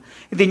tag-ulan,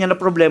 hindi niya na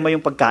problema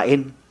yung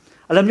pagkain.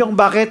 Alam niyo kung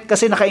bakit?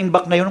 Kasi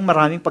naka-imbak na yun ng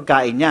maraming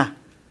pagkain niya.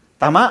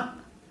 Tama?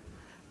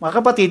 Mga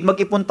kapatid,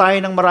 mag-ipon tayo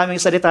ng maraming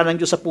salita ng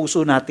Diyos sa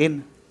puso natin.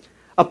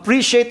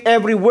 Appreciate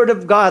every word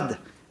of God.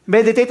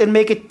 Meditate and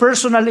make it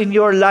personal in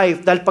your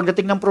life. Dahil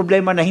pagdating ng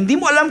problema na hindi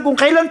mo alam kung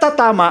kailan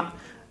tatama,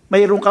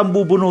 mayroon kang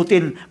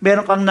bubunutin,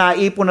 mayroon kang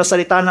naipon na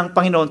salita ng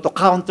Panginoon to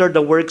counter the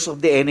works of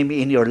the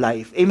enemy in your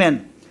life.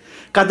 Amen.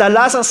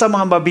 Kadalasan sa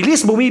mga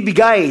mabilis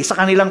bumibigay sa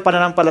kanilang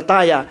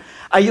pananampalataya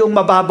ay yung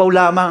mababaw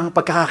lamang ang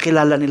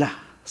pagkakakilala nila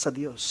sa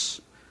Diyos.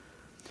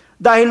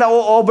 Dahil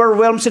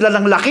na-overwhelm sila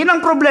ng laki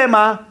ng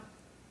problema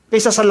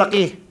kaysa sa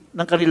laki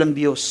ng kanilang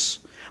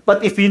Diyos.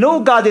 But if you know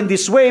God in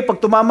this way,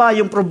 pag tumama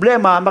yung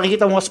problema,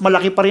 makikita mo mas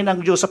malaki pa rin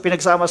ang Diyos sa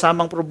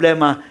pinagsama-samang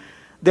problema.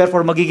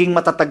 Therefore, magiging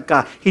matatag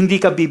ka,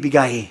 hindi ka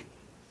bibigay.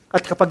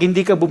 At kapag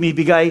hindi ka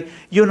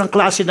bumibigay, yun ang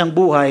klase ng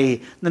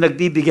buhay na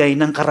nagbibigay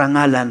ng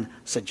karangalan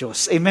sa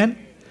Diyos. Amen?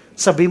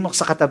 Sabi mo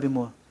sa katabi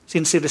mo,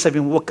 sincerely sabi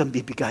mo, huwag kang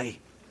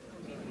bibigay.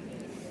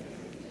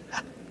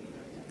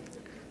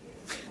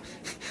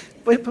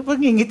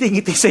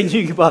 Pag-ngiti-ngiti sa inyo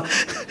yung iba.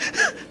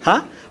 Ha?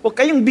 Huwag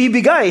kayong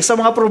bibigay sa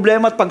mga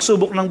problema at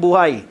pagsubok ng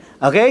buhay.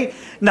 Okay?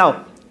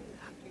 Now,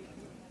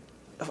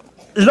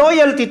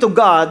 loyalty to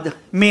God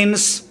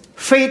means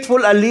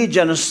faithful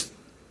allegiance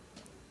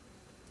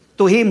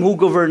to Him who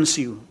governs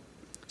you.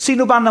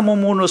 Sino ba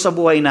namumuno sa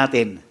buhay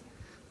natin?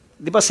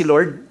 Di ba si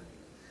Lord?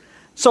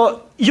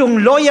 So,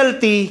 yung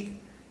loyalty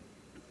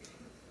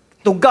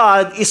to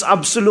God is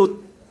absolute.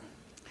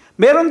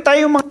 Meron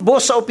tayong mga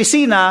boss sa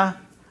opisina,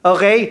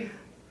 okay?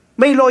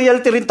 May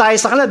loyalty rin tayo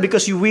sa kanila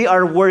because we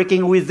are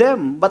working with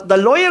them. But the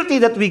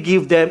loyalty that we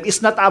give them is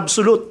not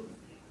absolute.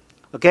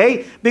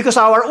 Okay? Because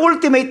our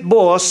ultimate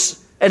boss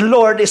and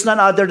Lord is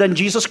none other than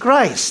Jesus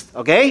Christ.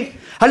 Okay?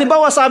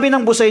 Halimbawa, sabi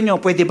ng boss sa inyo,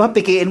 pwede ba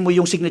pikiin mo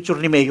yung signature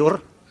ni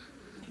Mayor?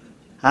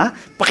 Ha?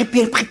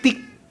 Paki-fake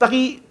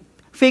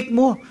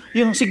mo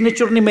yung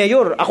signature ni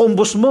Mayor. Ako ang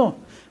boss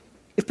mo.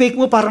 I-fake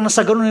mo para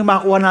nasa ganun yung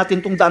makuha natin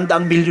itong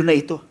daan-daang milyon na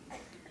ito.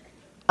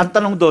 Ang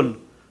tanong doon,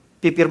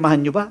 pipirmahan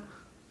nyo ba?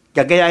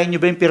 Gagayahin nyo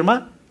ba yung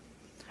pirma?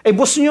 Eh,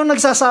 boss nyo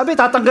nagsasabi,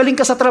 tatanggalin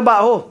ka sa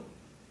trabaho.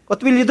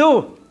 What will you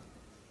do?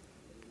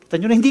 Kita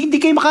nyo na,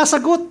 hindi kayo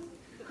makasagot.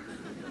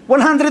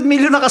 100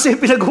 million na kasi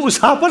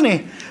pinag-uusapan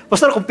eh.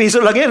 Basta kung piso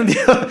lang yan, hindi.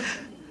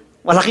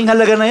 Malaking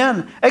halaga na yan.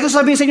 Eh kung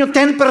sabihin sa inyo,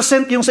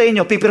 10% yung sa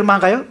inyo,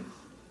 pipirmahan kayo?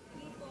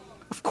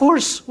 Of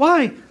course.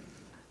 Why?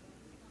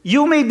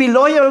 You may be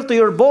loyal to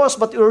your boss,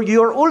 but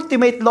your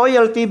ultimate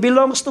loyalty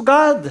belongs to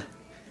God.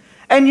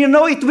 And you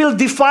know it will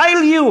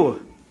defile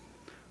you.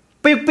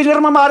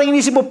 Pinirma, maaaring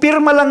inisip mo,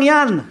 pirma lang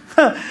yan.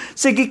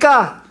 Sige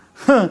ka.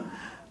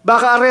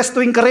 Baka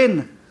arrestuin ka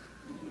rin.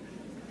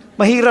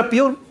 Mahirap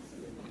yun.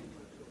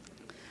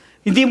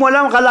 Hindi mo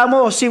alam, akala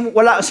mo,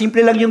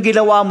 simple lang yung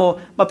ginawa mo,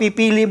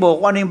 mapipili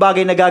mo kung ano yung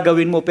bagay na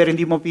gagawin mo, pero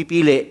hindi mo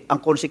pipili ang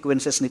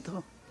consequences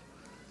nito.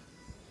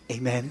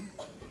 Amen?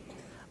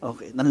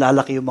 Okay,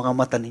 nanlalaki yung mga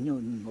mata ninyo.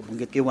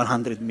 Mabanggit kayo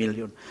 100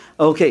 million.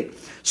 Okay,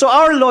 so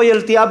our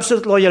loyalty,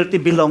 absolute loyalty,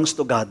 belongs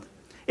to God.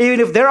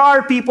 Even if there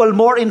are people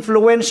more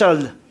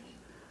influential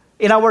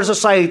in our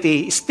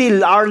society,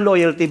 still our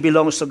loyalty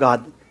belongs to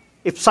God.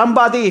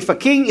 If a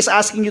king is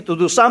asking you to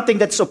do something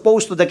that's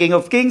opposed to the King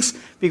of Kings,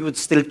 we would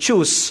still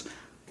choose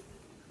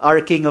our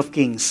King of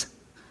Kings.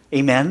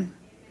 Amen?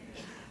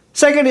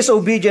 Second is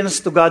obedience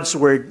to God's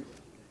word.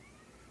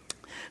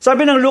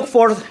 Sabi ng Luke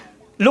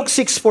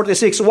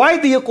 6:46,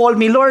 why do you call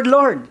me Lord,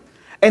 Lord,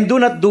 and do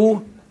not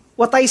do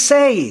what I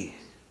say?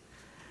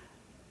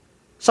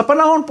 Sa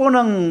panahon po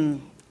ng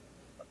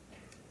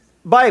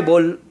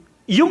Bible,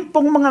 yung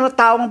pong mga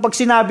taong pag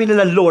sinabi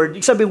nila Lord,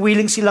 ibig sabihin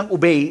willing silang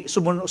obey,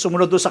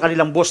 sumunod doon sa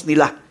kanilang boss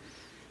nila.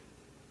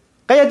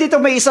 Kaya dito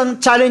may isang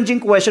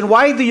challenging question,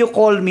 why do you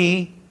call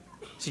me,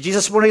 si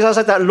Jesus po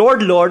nagsasalita,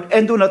 Lord, Lord,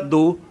 and do not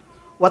do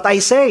what I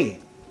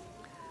say?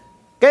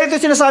 Kaya ito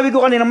sinasabi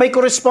ko kanina, may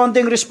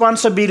corresponding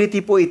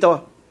responsibility po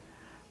ito.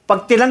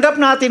 Pag tinanggap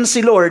natin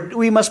si Lord,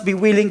 we must be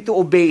willing to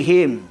obey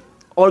Him.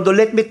 Although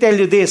let me tell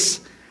you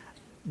this,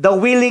 the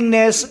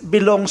willingness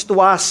belongs to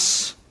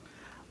us.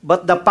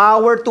 But the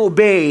power to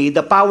obey,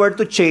 the power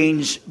to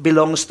change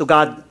belongs to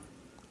God.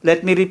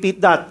 Let me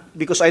repeat that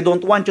because I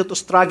don't want you to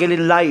struggle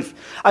in life.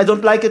 I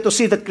don't like you to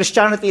see that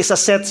Christianity is a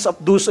set of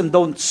do's and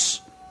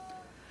don'ts.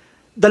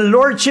 The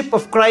Lordship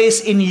of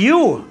Christ in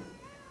you,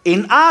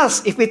 in us,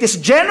 if it is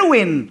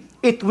genuine,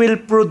 it will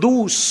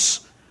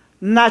produce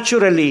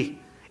naturally,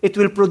 it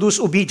will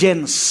produce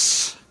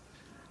obedience.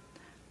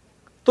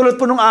 Tulad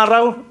po nung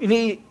araw,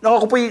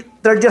 ako po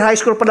third year high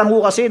school pa lang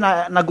ho kasi,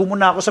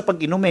 nagumuna ako sa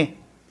pag-inom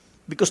eh.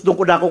 Because doon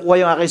ko nakukuha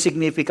yung aking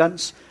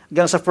significance.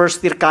 Hanggang sa first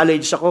year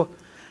college ako.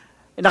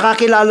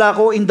 Nakakilala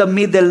ko in the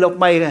middle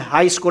of my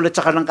high school at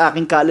saka ng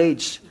aking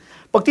college.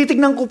 Pag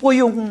titignan ko po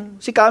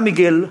yung si Ka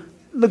Miguel,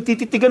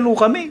 nagtititigan mo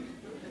kami.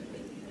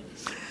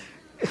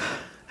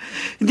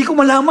 Hindi ko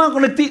malaman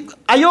kung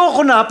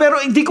ayoko na,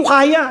 pero hindi ko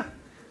kaya.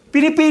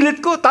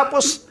 Pinipilit ko,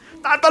 tapos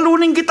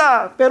tatalunin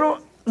kita.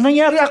 Pero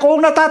nangyari ako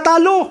ang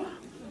natatalo.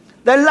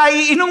 Dahil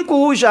naiinom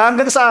ko siya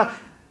hanggang sa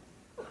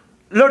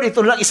Lord,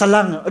 ito lang, isa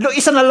lang. Lord,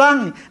 isa na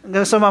lang.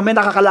 Hanggang sa mamaya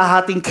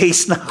nakakalahating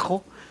case na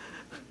ako.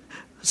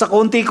 Sa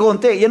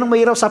konti-konti. Yan ang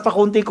mahirap sa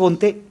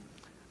pa-konti-konti.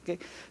 Okay.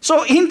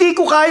 So, hindi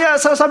ko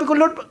kaya. Sabi ko,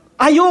 Lord,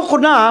 ayoko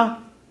na.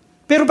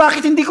 Pero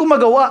bakit hindi ko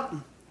magawa?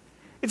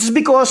 It's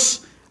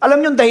because,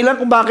 alam niyo yung dahilan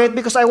kung bakit?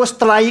 Because I was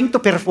trying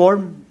to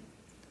perform.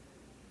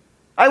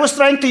 I was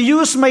trying to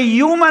use my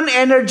human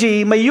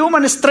energy, my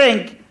human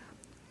strength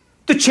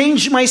to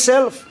change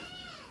myself.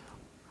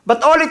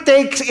 But all it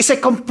takes is a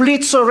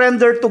complete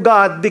surrender to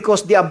God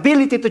because the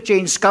ability to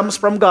change comes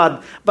from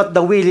God, but the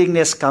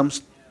willingness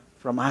comes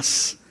from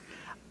us.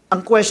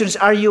 Ang question is,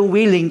 are you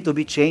willing to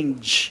be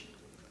changed?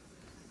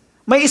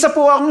 May isa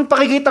po akong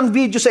pakikitang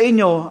video sa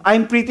inyo.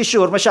 I'm pretty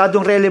sure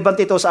masyadong relevant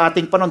ito sa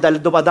ating panahon dahil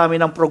dumadami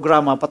ng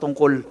programa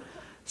patungkol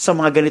sa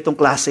mga ganitong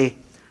klase.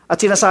 At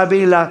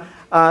sinasabi nila,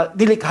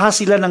 nilikha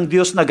sila ng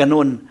Diyos na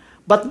ganun.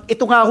 But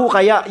ito nga ho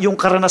kaya yung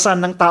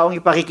karanasan ng taong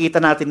ipakikita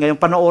natin ngayon.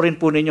 Panoorin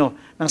po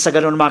ninyo nang sa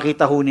ganun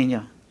makita ho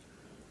ninyo.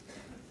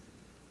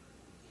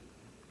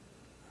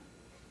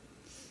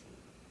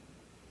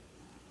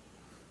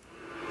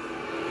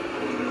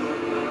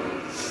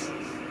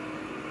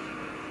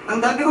 Ang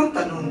dami kong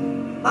tanong,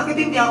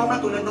 bakit hindi ako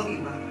katulad ng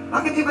iba?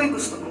 Bakit iba yung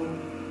gusto ko?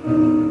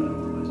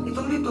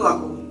 Itong lito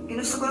ako,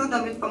 pinusto ko ng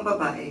damit pang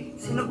babae.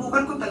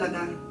 Sinubukan ko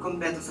talaga,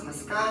 kompleto sa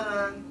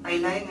mascara,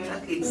 eyeliner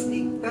at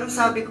lipstick. Pero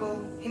sabi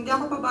ko, hindi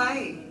ako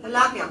babae,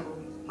 lalaki ako.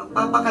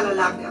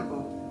 Magpapakalalaki ako.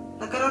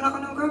 Nagkaroon ako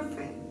ng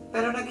girlfriend,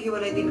 pero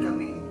naghiwalay din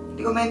kami.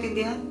 Hindi ko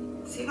maintindihan.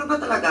 Sino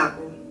ba talaga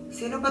ako?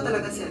 Sino ba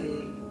talaga si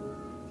Ariel?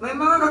 May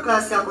mga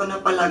kaklase ako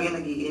na palagi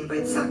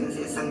nag-i-invite sa akin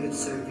sa isang youth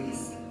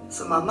service.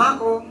 Sumama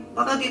ako,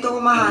 baka dito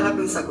ko mahanap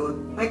yung sagot.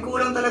 May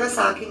kulang talaga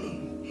sa akin eh.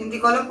 Hindi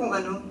ko alam kung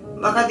ano.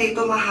 Baka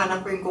dito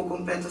mahanap ko yung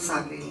kukumpleto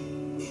sa akin.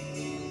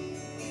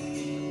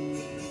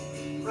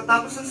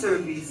 Pagkatapos ng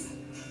service,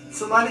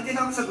 sumali din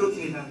ako sa group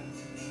nila.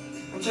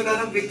 Ang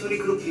tiyaga ng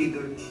Victory Group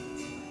Leader.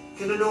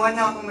 Tinulungan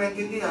niya akong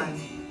maintindihan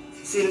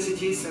sino si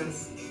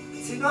Jesus.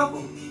 Sino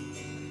ako?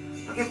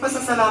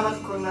 Nakipasasalamat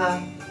ko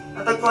na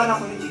natagpuan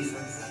ako ni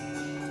Jesus.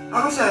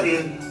 Ako si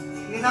Ariel.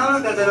 Hindi na ako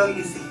nagdadalawang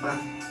isip pa.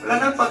 Wala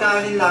nang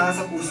pag-aalinlangan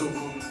sa puso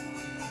ko.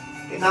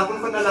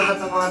 Tinapon ko na lahat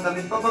ng mga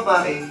damit pang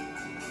babae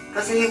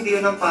kasi hindi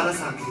yun ang para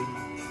sa akin.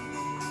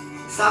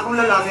 Isa akong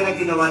lalaki na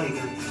ginawa ni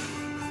God.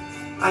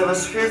 I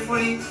was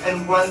fearfully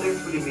and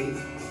wonderfully made.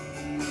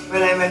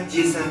 When I met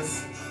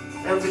Jesus,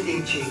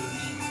 everything changed.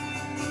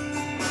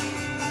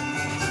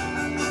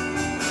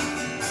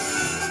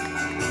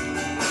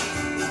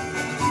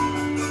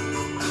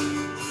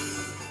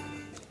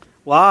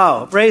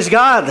 Wow! Praise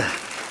God!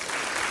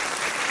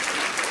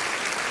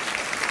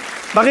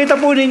 Makita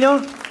po ninyo,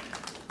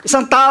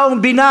 isang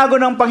taong binago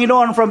ng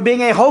Panginoon from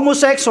being a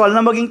homosexual na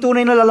maging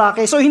tunay na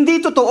lalaki. So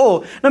hindi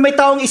totoo na may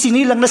taong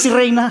isinilang na si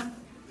Reyna.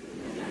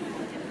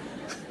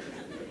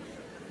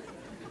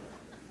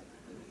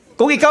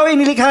 Kung ikaw ay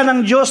nilikha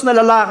ng Diyos na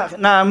lalaki,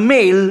 na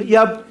male, you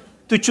have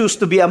to choose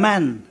to be a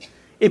man.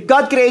 If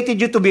God created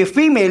you to be a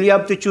female, you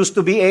have to choose to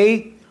be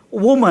a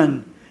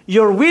woman.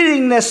 Your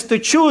willingness to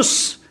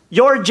choose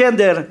your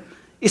gender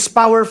is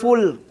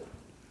powerful.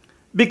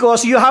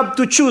 Because you have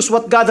to choose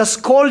what God has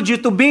called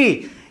you to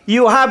be.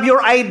 You have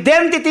your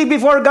identity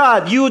before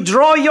God. You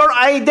draw your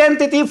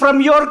identity from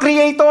your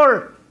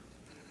Creator.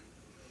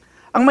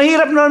 Ang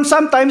mahirap nun,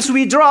 sometimes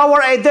we draw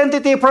our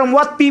identity from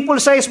what people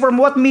says, from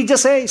what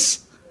media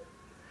says.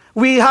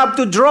 We have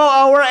to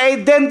draw our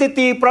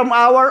identity from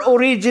our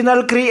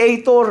original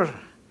Creator.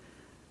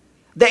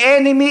 The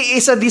enemy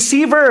is a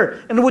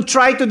deceiver and would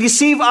try to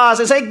deceive us.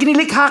 And say,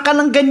 ginilikha ka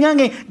lang ganyan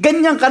eh.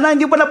 Ganyan ka na.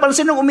 Hindi ba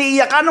napansin nung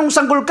umiiyak ka, nung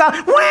sanggol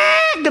ka?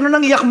 Weh! Ganun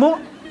ang iyak mo.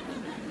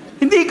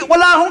 Hindi,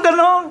 wala akong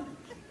ganun.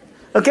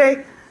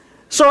 Okay?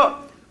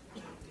 So,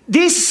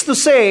 this is to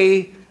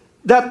say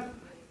that,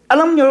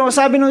 alam nyo,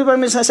 sabi nung iba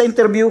sa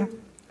interview,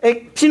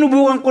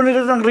 sinubukan ko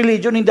nila ng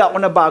religion, hindi ako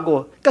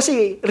nabago.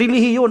 Kasi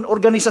relihiyon,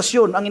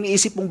 organisasyon, ang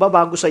iniisip mong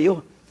babago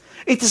sa'yo.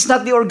 It is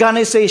not the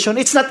organization.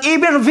 It's not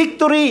even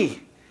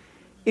victory.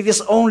 It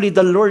is only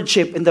the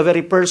Lordship in the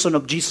very person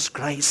of Jesus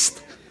Christ.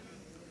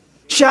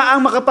 Siya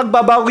ang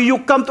makapagbabago.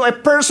 You come to a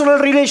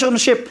personal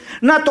relationship,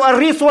 not to a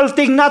ritual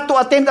thing, not to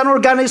attend an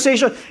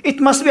organization.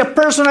 It must be a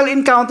personal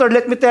encounter.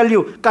 Let me tell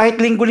you, kahit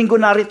linggo-linggo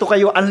narito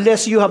kayo,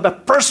 unless you have a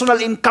personal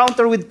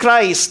encounter with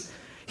Christ,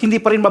 hindi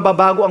pa rin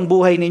mababago ang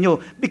buhay ninyo.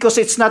 Because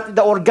it's not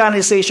the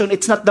organization,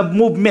 it's not the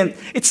movement,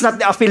 it's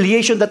not the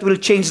affiliation that will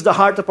change the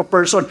heart of a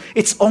person.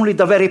 It's only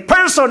the very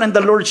person and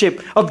the Lordship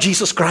of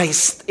Jesus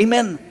Christ.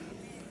 Amen.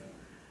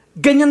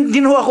 Ganyan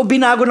din ho ako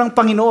binago ng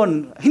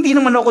Panginoon. Hindi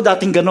naman ako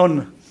dating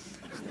ganon.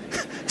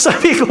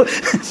 Sabi ko,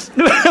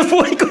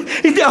 buhay ko,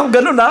 hindi ako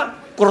ganon ha.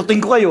 Kurutin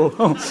ko kayo.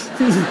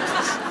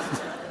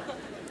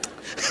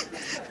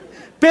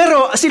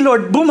 Pero si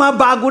Lord,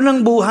 bumabago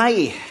ng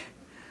buhay.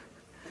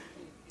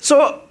 So,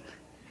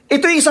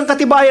 ito yung isang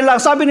katibayan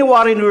lang. Sabi ni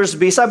Warren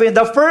Wiersbe, sabi,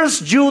 the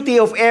first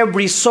duty of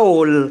every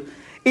soul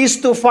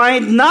is to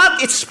find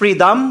not its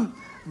freedom,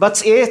 but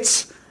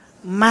its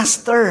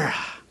master.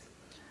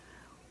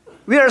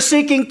 We are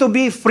seeking to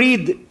be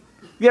freed.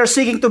 We are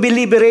seeking to be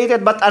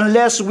liberated, but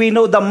unless we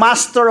know the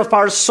master of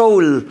our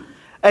soul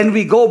and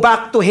we go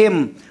back to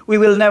Him, we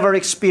will never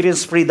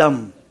experience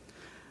freedom.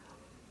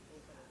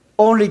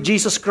 Only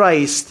Jesus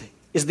Christ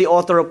is the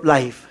author of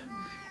life,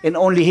 and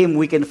only Him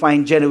we can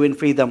find genuine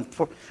freedom.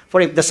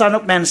 For if the Son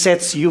of Man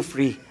sets you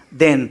free,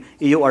 then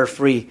you are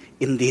free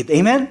indeed.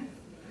 Amen?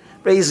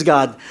 Praise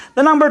God.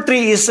 The number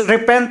 3 is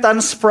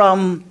repentance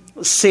from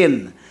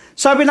sin.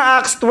 Sabi na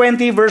Acts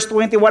 20 verse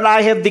 21,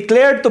 I have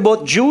declared to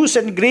both Jews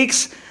and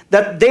Greeks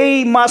that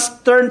they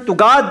must turn to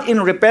God in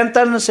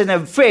repentance and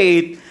have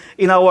faith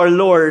in our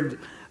Lord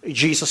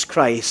Jesus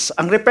Christ.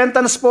 Ang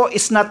repentance po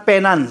is not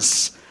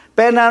penance.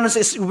 Penance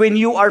is when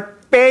you are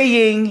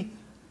paying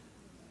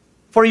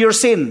for your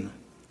sin.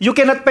 You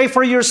cannot pay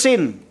for your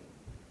sin.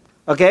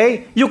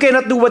 Okay? You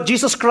cannot do what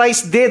Jesus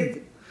Christ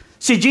did.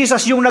 Si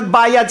Jesus yung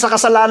nagbayad sa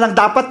kasalanan,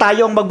 dapat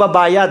tayo ang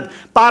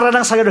magbabayad. Para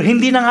nang sa ganun,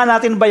 hindi na nga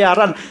natin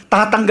bayaran.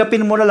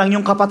 Tatanggapin mo na lang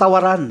yung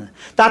kapatawaran.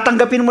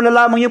 Tatanggapin mo na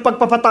lamang yung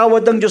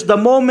pagpapatawad ng Diyos the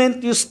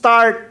moment you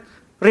start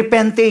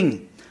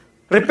repenting.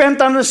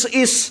 Repentance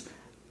is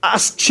a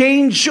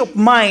change of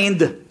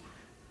mind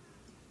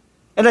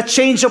and a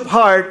change of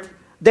heart,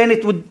 then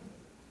it would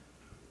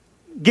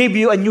give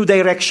you a new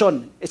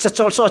direction. It's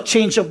also a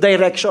change of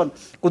direction.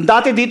 Kung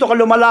dati dito ka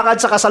lumalakad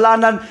sa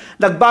kasalanan,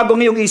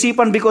 nagbagong iyong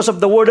isipan because of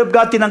the Word of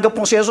God, tinanggap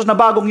mo si Jesus na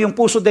bagong iyong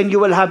puso, then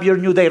you will have your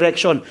new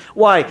direction.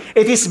 Why?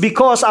 It is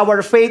because our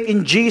faith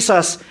in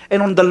Jesus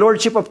and on the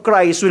Lordship of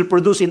Christ will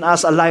produce in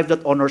us a life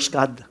that honors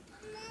God.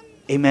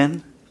 Amen?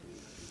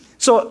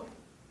 So,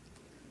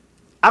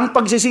 ang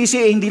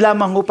pagsisisi ay hindi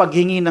lamang o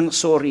paghingi ng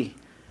sorry.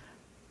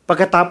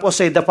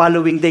 Pagkatapos ay the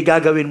following day,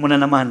 gagawin mo na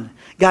naman.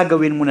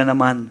 Gagawin mo na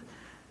naman.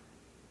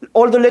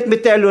 Although let me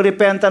tell you,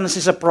 repentance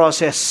is a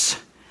process.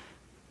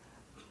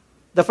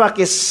 The fact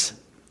is,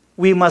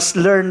 we must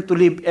learn to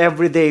live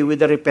every day with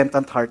a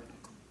repentant heart.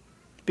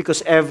 Because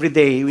every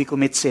day we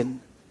commit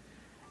sin.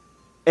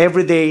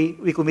 Every day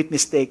we commit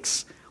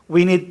mistakes.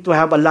 We need to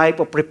have a life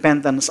of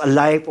repentance, a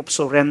life of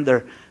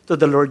surrender to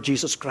the Lord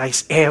Jesus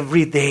Christ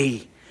every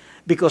day.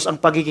 Because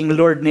ang pagiging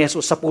Lord ni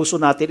Jesus sa puso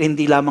natin,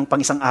 hindi lamang pang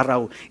isang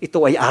araw.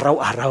 Ito ay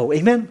araw-araw.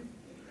 Amen?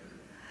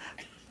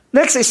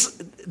 Next is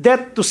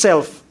death to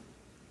self.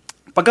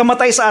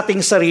 Pagkamatay sa ating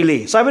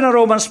sarili. Sabi ng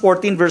Romans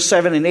 14 verse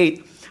 7 and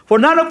 8, for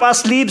none of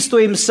us lives to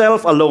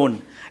himself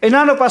alone, and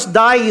none of us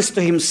dies to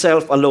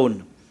himself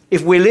alone.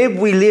 If we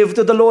live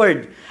to the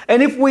Lord. And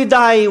if we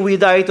die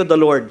to the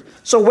Lord.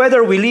 So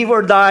whether we live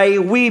or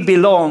die, we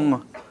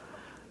belong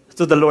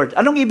to the Lord.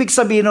 Anong ibig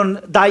sabihin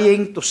nun,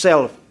 dying to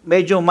self?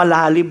 Medyo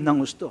malalim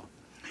ng gusto.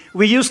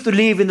 We used to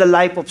live in the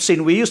life of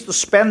sin. We used to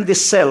spend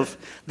this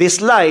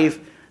life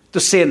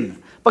to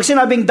sin. Pag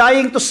sinabing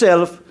dying to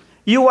self,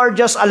 you are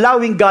just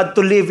allowing God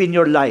to live in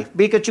your life.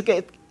 Because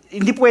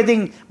hindi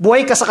pwedeng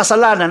buhay ka sa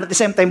kasalanan at the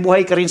same time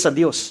buhay ka rin sa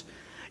Diyos.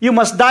 You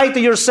must die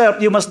to yourself.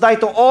 You must die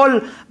to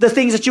all the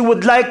things that you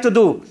would like to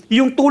do.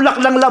 Yung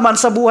tulak lang laman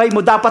sa buhay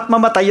mo, dapat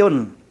mamatay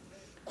yun.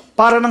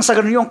 Para nang sa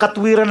ganun yung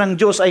katwiran ng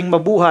Diyos ay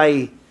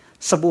mabuhay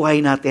sa buhay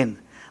natin.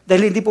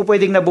 Dahil hindi po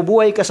pwedeng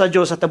nabubuhay ka sa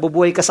Diyos at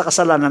nabubuhay ka sa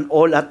kasalanan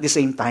all at the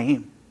same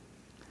time.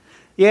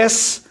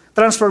 Yes,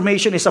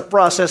 transformation is a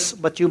process,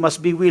 but you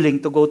must be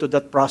willing to go to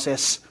that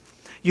process.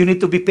 You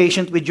need to be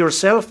patient with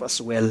yourself as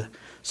well.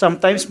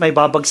 Sometimes may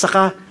babagsak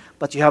ka,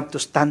 but you have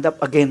to stand up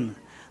again.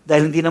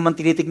 Dahil hindi naman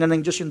tinitignan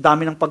ng Diyos yung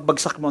dami ng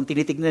pagbagsak mo, ang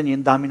tinitignan niya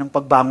yung dami ng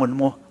pagbangon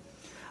mo.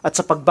 At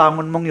sa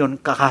pagbangon mong yun,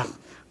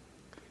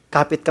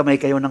 kapit kamay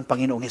kayo ng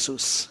Panginoong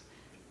Jesus.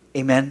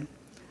 Amen?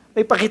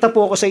 May pakita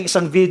po ako sa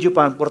isang video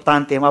pa,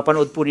 importante,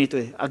 mapanood po nito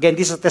eh. Again,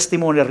 this is a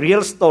testimony, a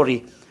real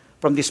story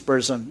from this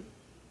person.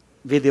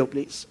 Video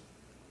please.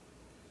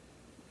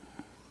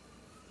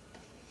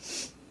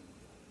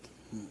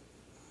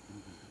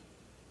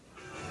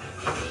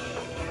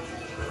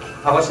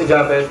 Ako si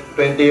Japet,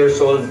 20 years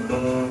old,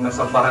 nung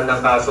nasampahan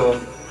ng kaso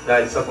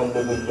dahil sa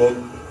pambubugbog.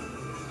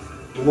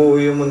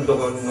 Bumuwi yung mundo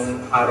ko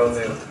nung araw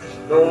na yun.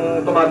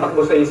 Nung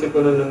tumatakbo sa isip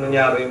ko nung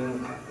nangyari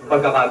yung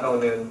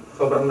pagkakataon na yun,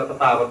 sobrang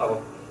natatakot ako.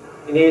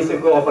 Iniisip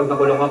ko kapag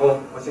nakulong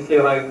ako,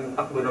 masisira yung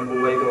takbo ng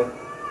buhay ko.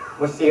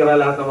 Masisira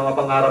lahat ng mga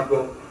pangarap ko.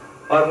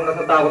 Parang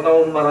natatakot ako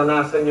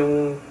maranasan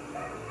yung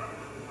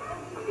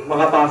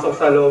makapasok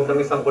sa loob ng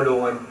isang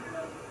kulungan.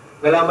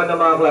 Nalaman ng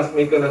mga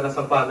classmate ko na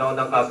nasampahan ako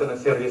ng kaso ng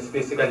serious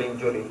physical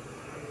injury.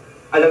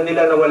 Alam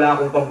nila na wala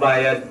akong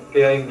pambayad,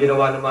 kaya yung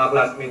ginawa ng mga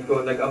classmate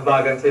ko,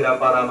 nag-ambagan sila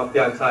para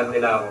mapiyansahan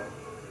nila ako.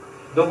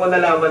 Doon ko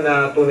nalaman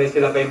na tunay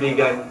silang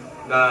kaibigan,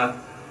 na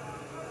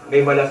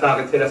may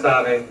malasakit sila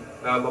sa akin,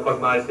 na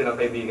mapagmahal silang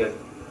kaibigan.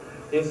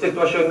 Yung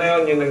sitwasyon na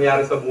yun, yung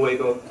nangyari sa buhay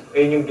ko,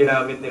 ay yung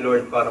ginamit ni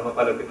Lord para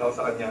mapalapit ako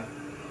sa Kanya,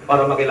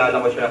 para makilala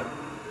ko siya.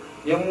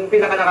 Yung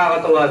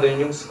pinaka-nakakatawa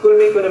doon, yung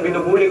schoolmate ko na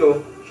binubuli ko,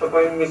 siya pa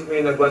yung mismo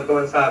yung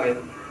nag-one-to-one sa akin.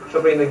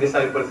 Siya pa yung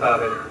nag-disciple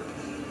sa akin.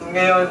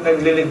 Ngayon,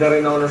 naglilid na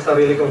rin ako ng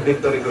sarili kong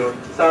victory group.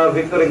 Sa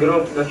victory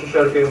group,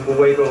 nasi-share ko yung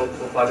buhay ko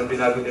kung paano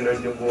binago ni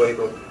Lord yung buhay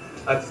ko.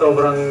 At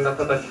sobrang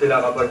natatouch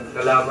sila kapag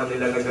nalaman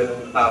nila na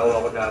ganun tao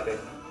ako dati.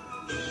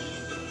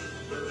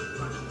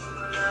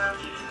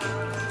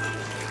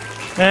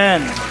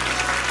 Amen.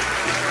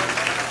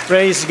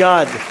 Praise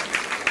God.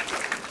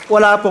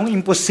 Wala pong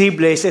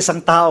imposible sa isang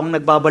taong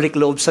nagbabalik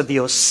loob sa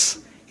Diyos.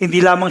 Hindi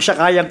lamang siya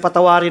kayang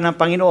patawarin ng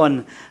Panginoon,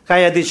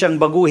 kaya din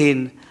siyang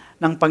baguhin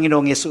ng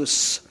Panginoong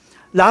Yesus.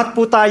 Lahat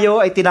po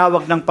tayo ay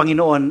tinawag ng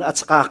Panginoon at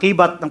sa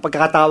kaakibat ng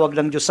pagkakatawag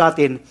ng Diyos sa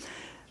atin,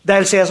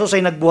 Dahil si Jesus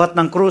ay nagbuhat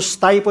ng krus,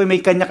 tayo po ay may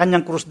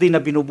kanya-kanyang krus din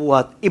na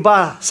binubuhat.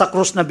 Iba sa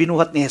krus na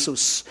binuhat ni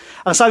Jesus.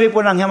 Ang sabi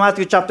po ng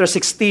Matthew chapter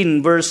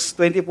 16, verse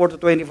 24 to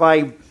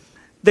 25,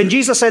 Then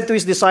Jesus said to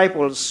his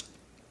disciples,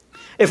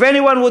 If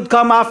anyone would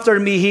come after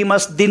me, he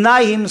must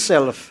deny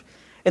himself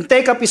and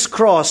take up his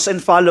cross and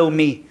follow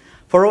me.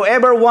 For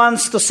whoever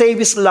wants to save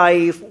his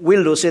life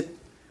will lose it,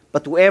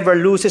 but whoever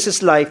loses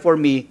his life for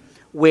me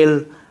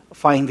will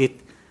find it.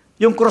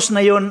 Yung krus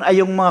na yun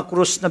ay yung mga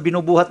krus na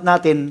binubuhat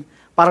natin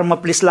para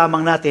ma-please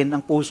lamang natin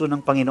ang puso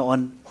ng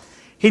Panginoon.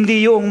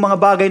 Hindi yung mga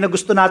bagay na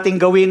gusto nating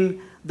gawin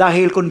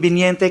dahil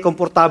konbinyente,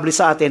 komportable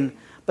sa atin.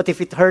 But if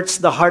it hurts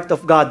the heart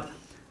of God,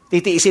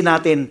 titiisin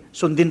natin,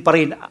 sundin pa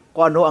rin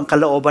kung ano ang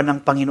kalooban ng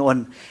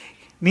Panginoon.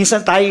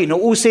 Minsan tayo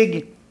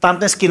inuusig,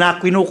 sometimes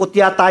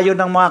kinukutya tayo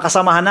ng mga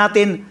kasamahan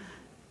natin.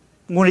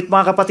 Ngunit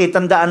mga kapatid,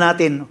 tandaan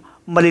natin,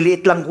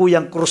 maliliit lang ho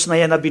yung krus na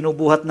yan na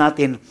binubuhat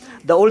natin.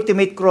 The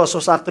ultimate cross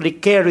was actually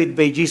carried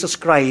by Jesus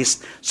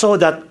Christ so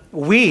that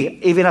we,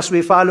 even as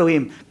we follow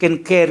Him,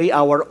 can carry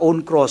our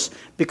own cross.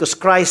 Because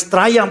Christ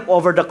triumphed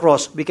over the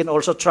cross, we can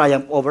also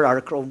triumph over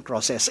our own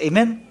crosses.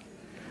 Amen?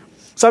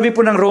 Sabi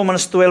po ng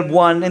Romans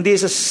 12:1, and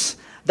this is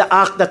the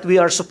act that we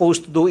are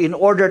supposed to do in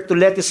order to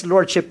let His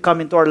Lordship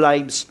come into our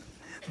lives.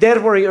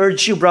 Therefore, I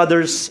urge you,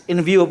 brothers, in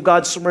view of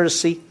God's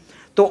mercy,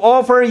 to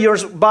offer your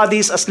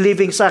bodies as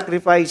living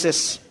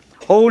sacrifices,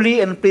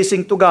 holy and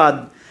pleasing to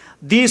God.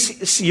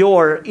 This is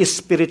your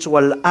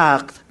spiritual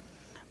act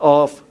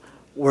of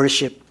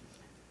worship.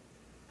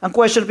 Ang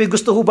question po,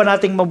 gusto ho ba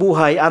nating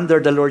mabuhay under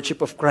the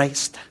Lordship of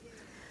Christ?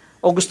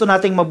 O gusto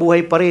nating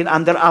mabuhay pa rin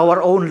under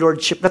our own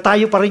Lordship, na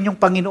tayo pa rin yung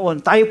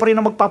Panginoon, tayo pa rin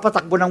ang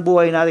magpapatakbo ng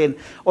buhay natin,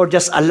 or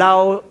just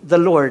allow the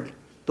Lord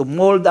to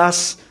mold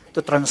us,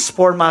 to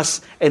transform us,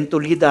 and to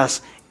lead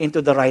us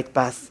into the right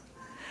path.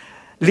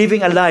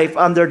 Living a life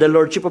under the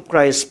Lordship of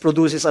Christ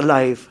produces a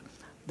life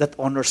that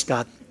honors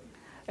God.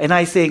 And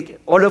I think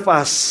all of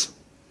us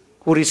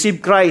who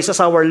receive Christ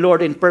as our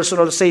Lord and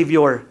personal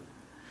Savior,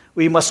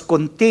 we must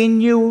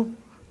continue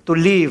to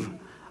live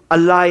a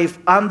life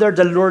under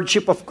the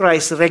Lordship of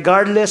Christ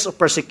regardless of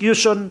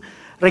persecution,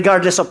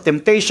 regardless of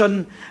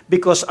temptation,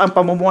 because ang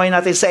pamumuhay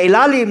natin sa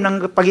ilalim ng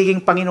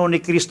pagiging Panginoon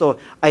ni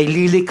Kristo ay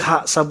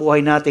lilikha sa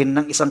buhay natin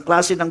ng isang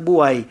klase ng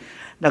buhay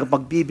na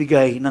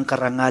magbibigay ng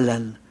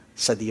karangalan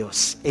sa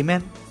Diyos.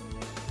 Amen?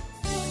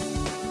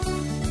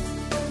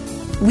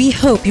 We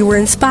hope you were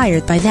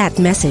inspired by that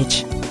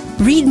message.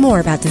 Read more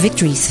about the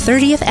Victory's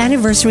 30th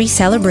anniversary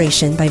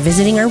celebration by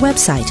visiting our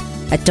website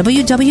at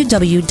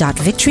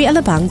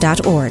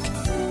www.victoryalabang.org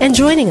and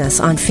joining us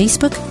on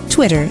Facebook,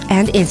 Twitter,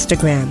 and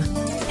Instagram.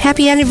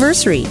 Happy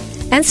anniversary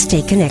and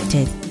stay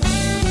connected.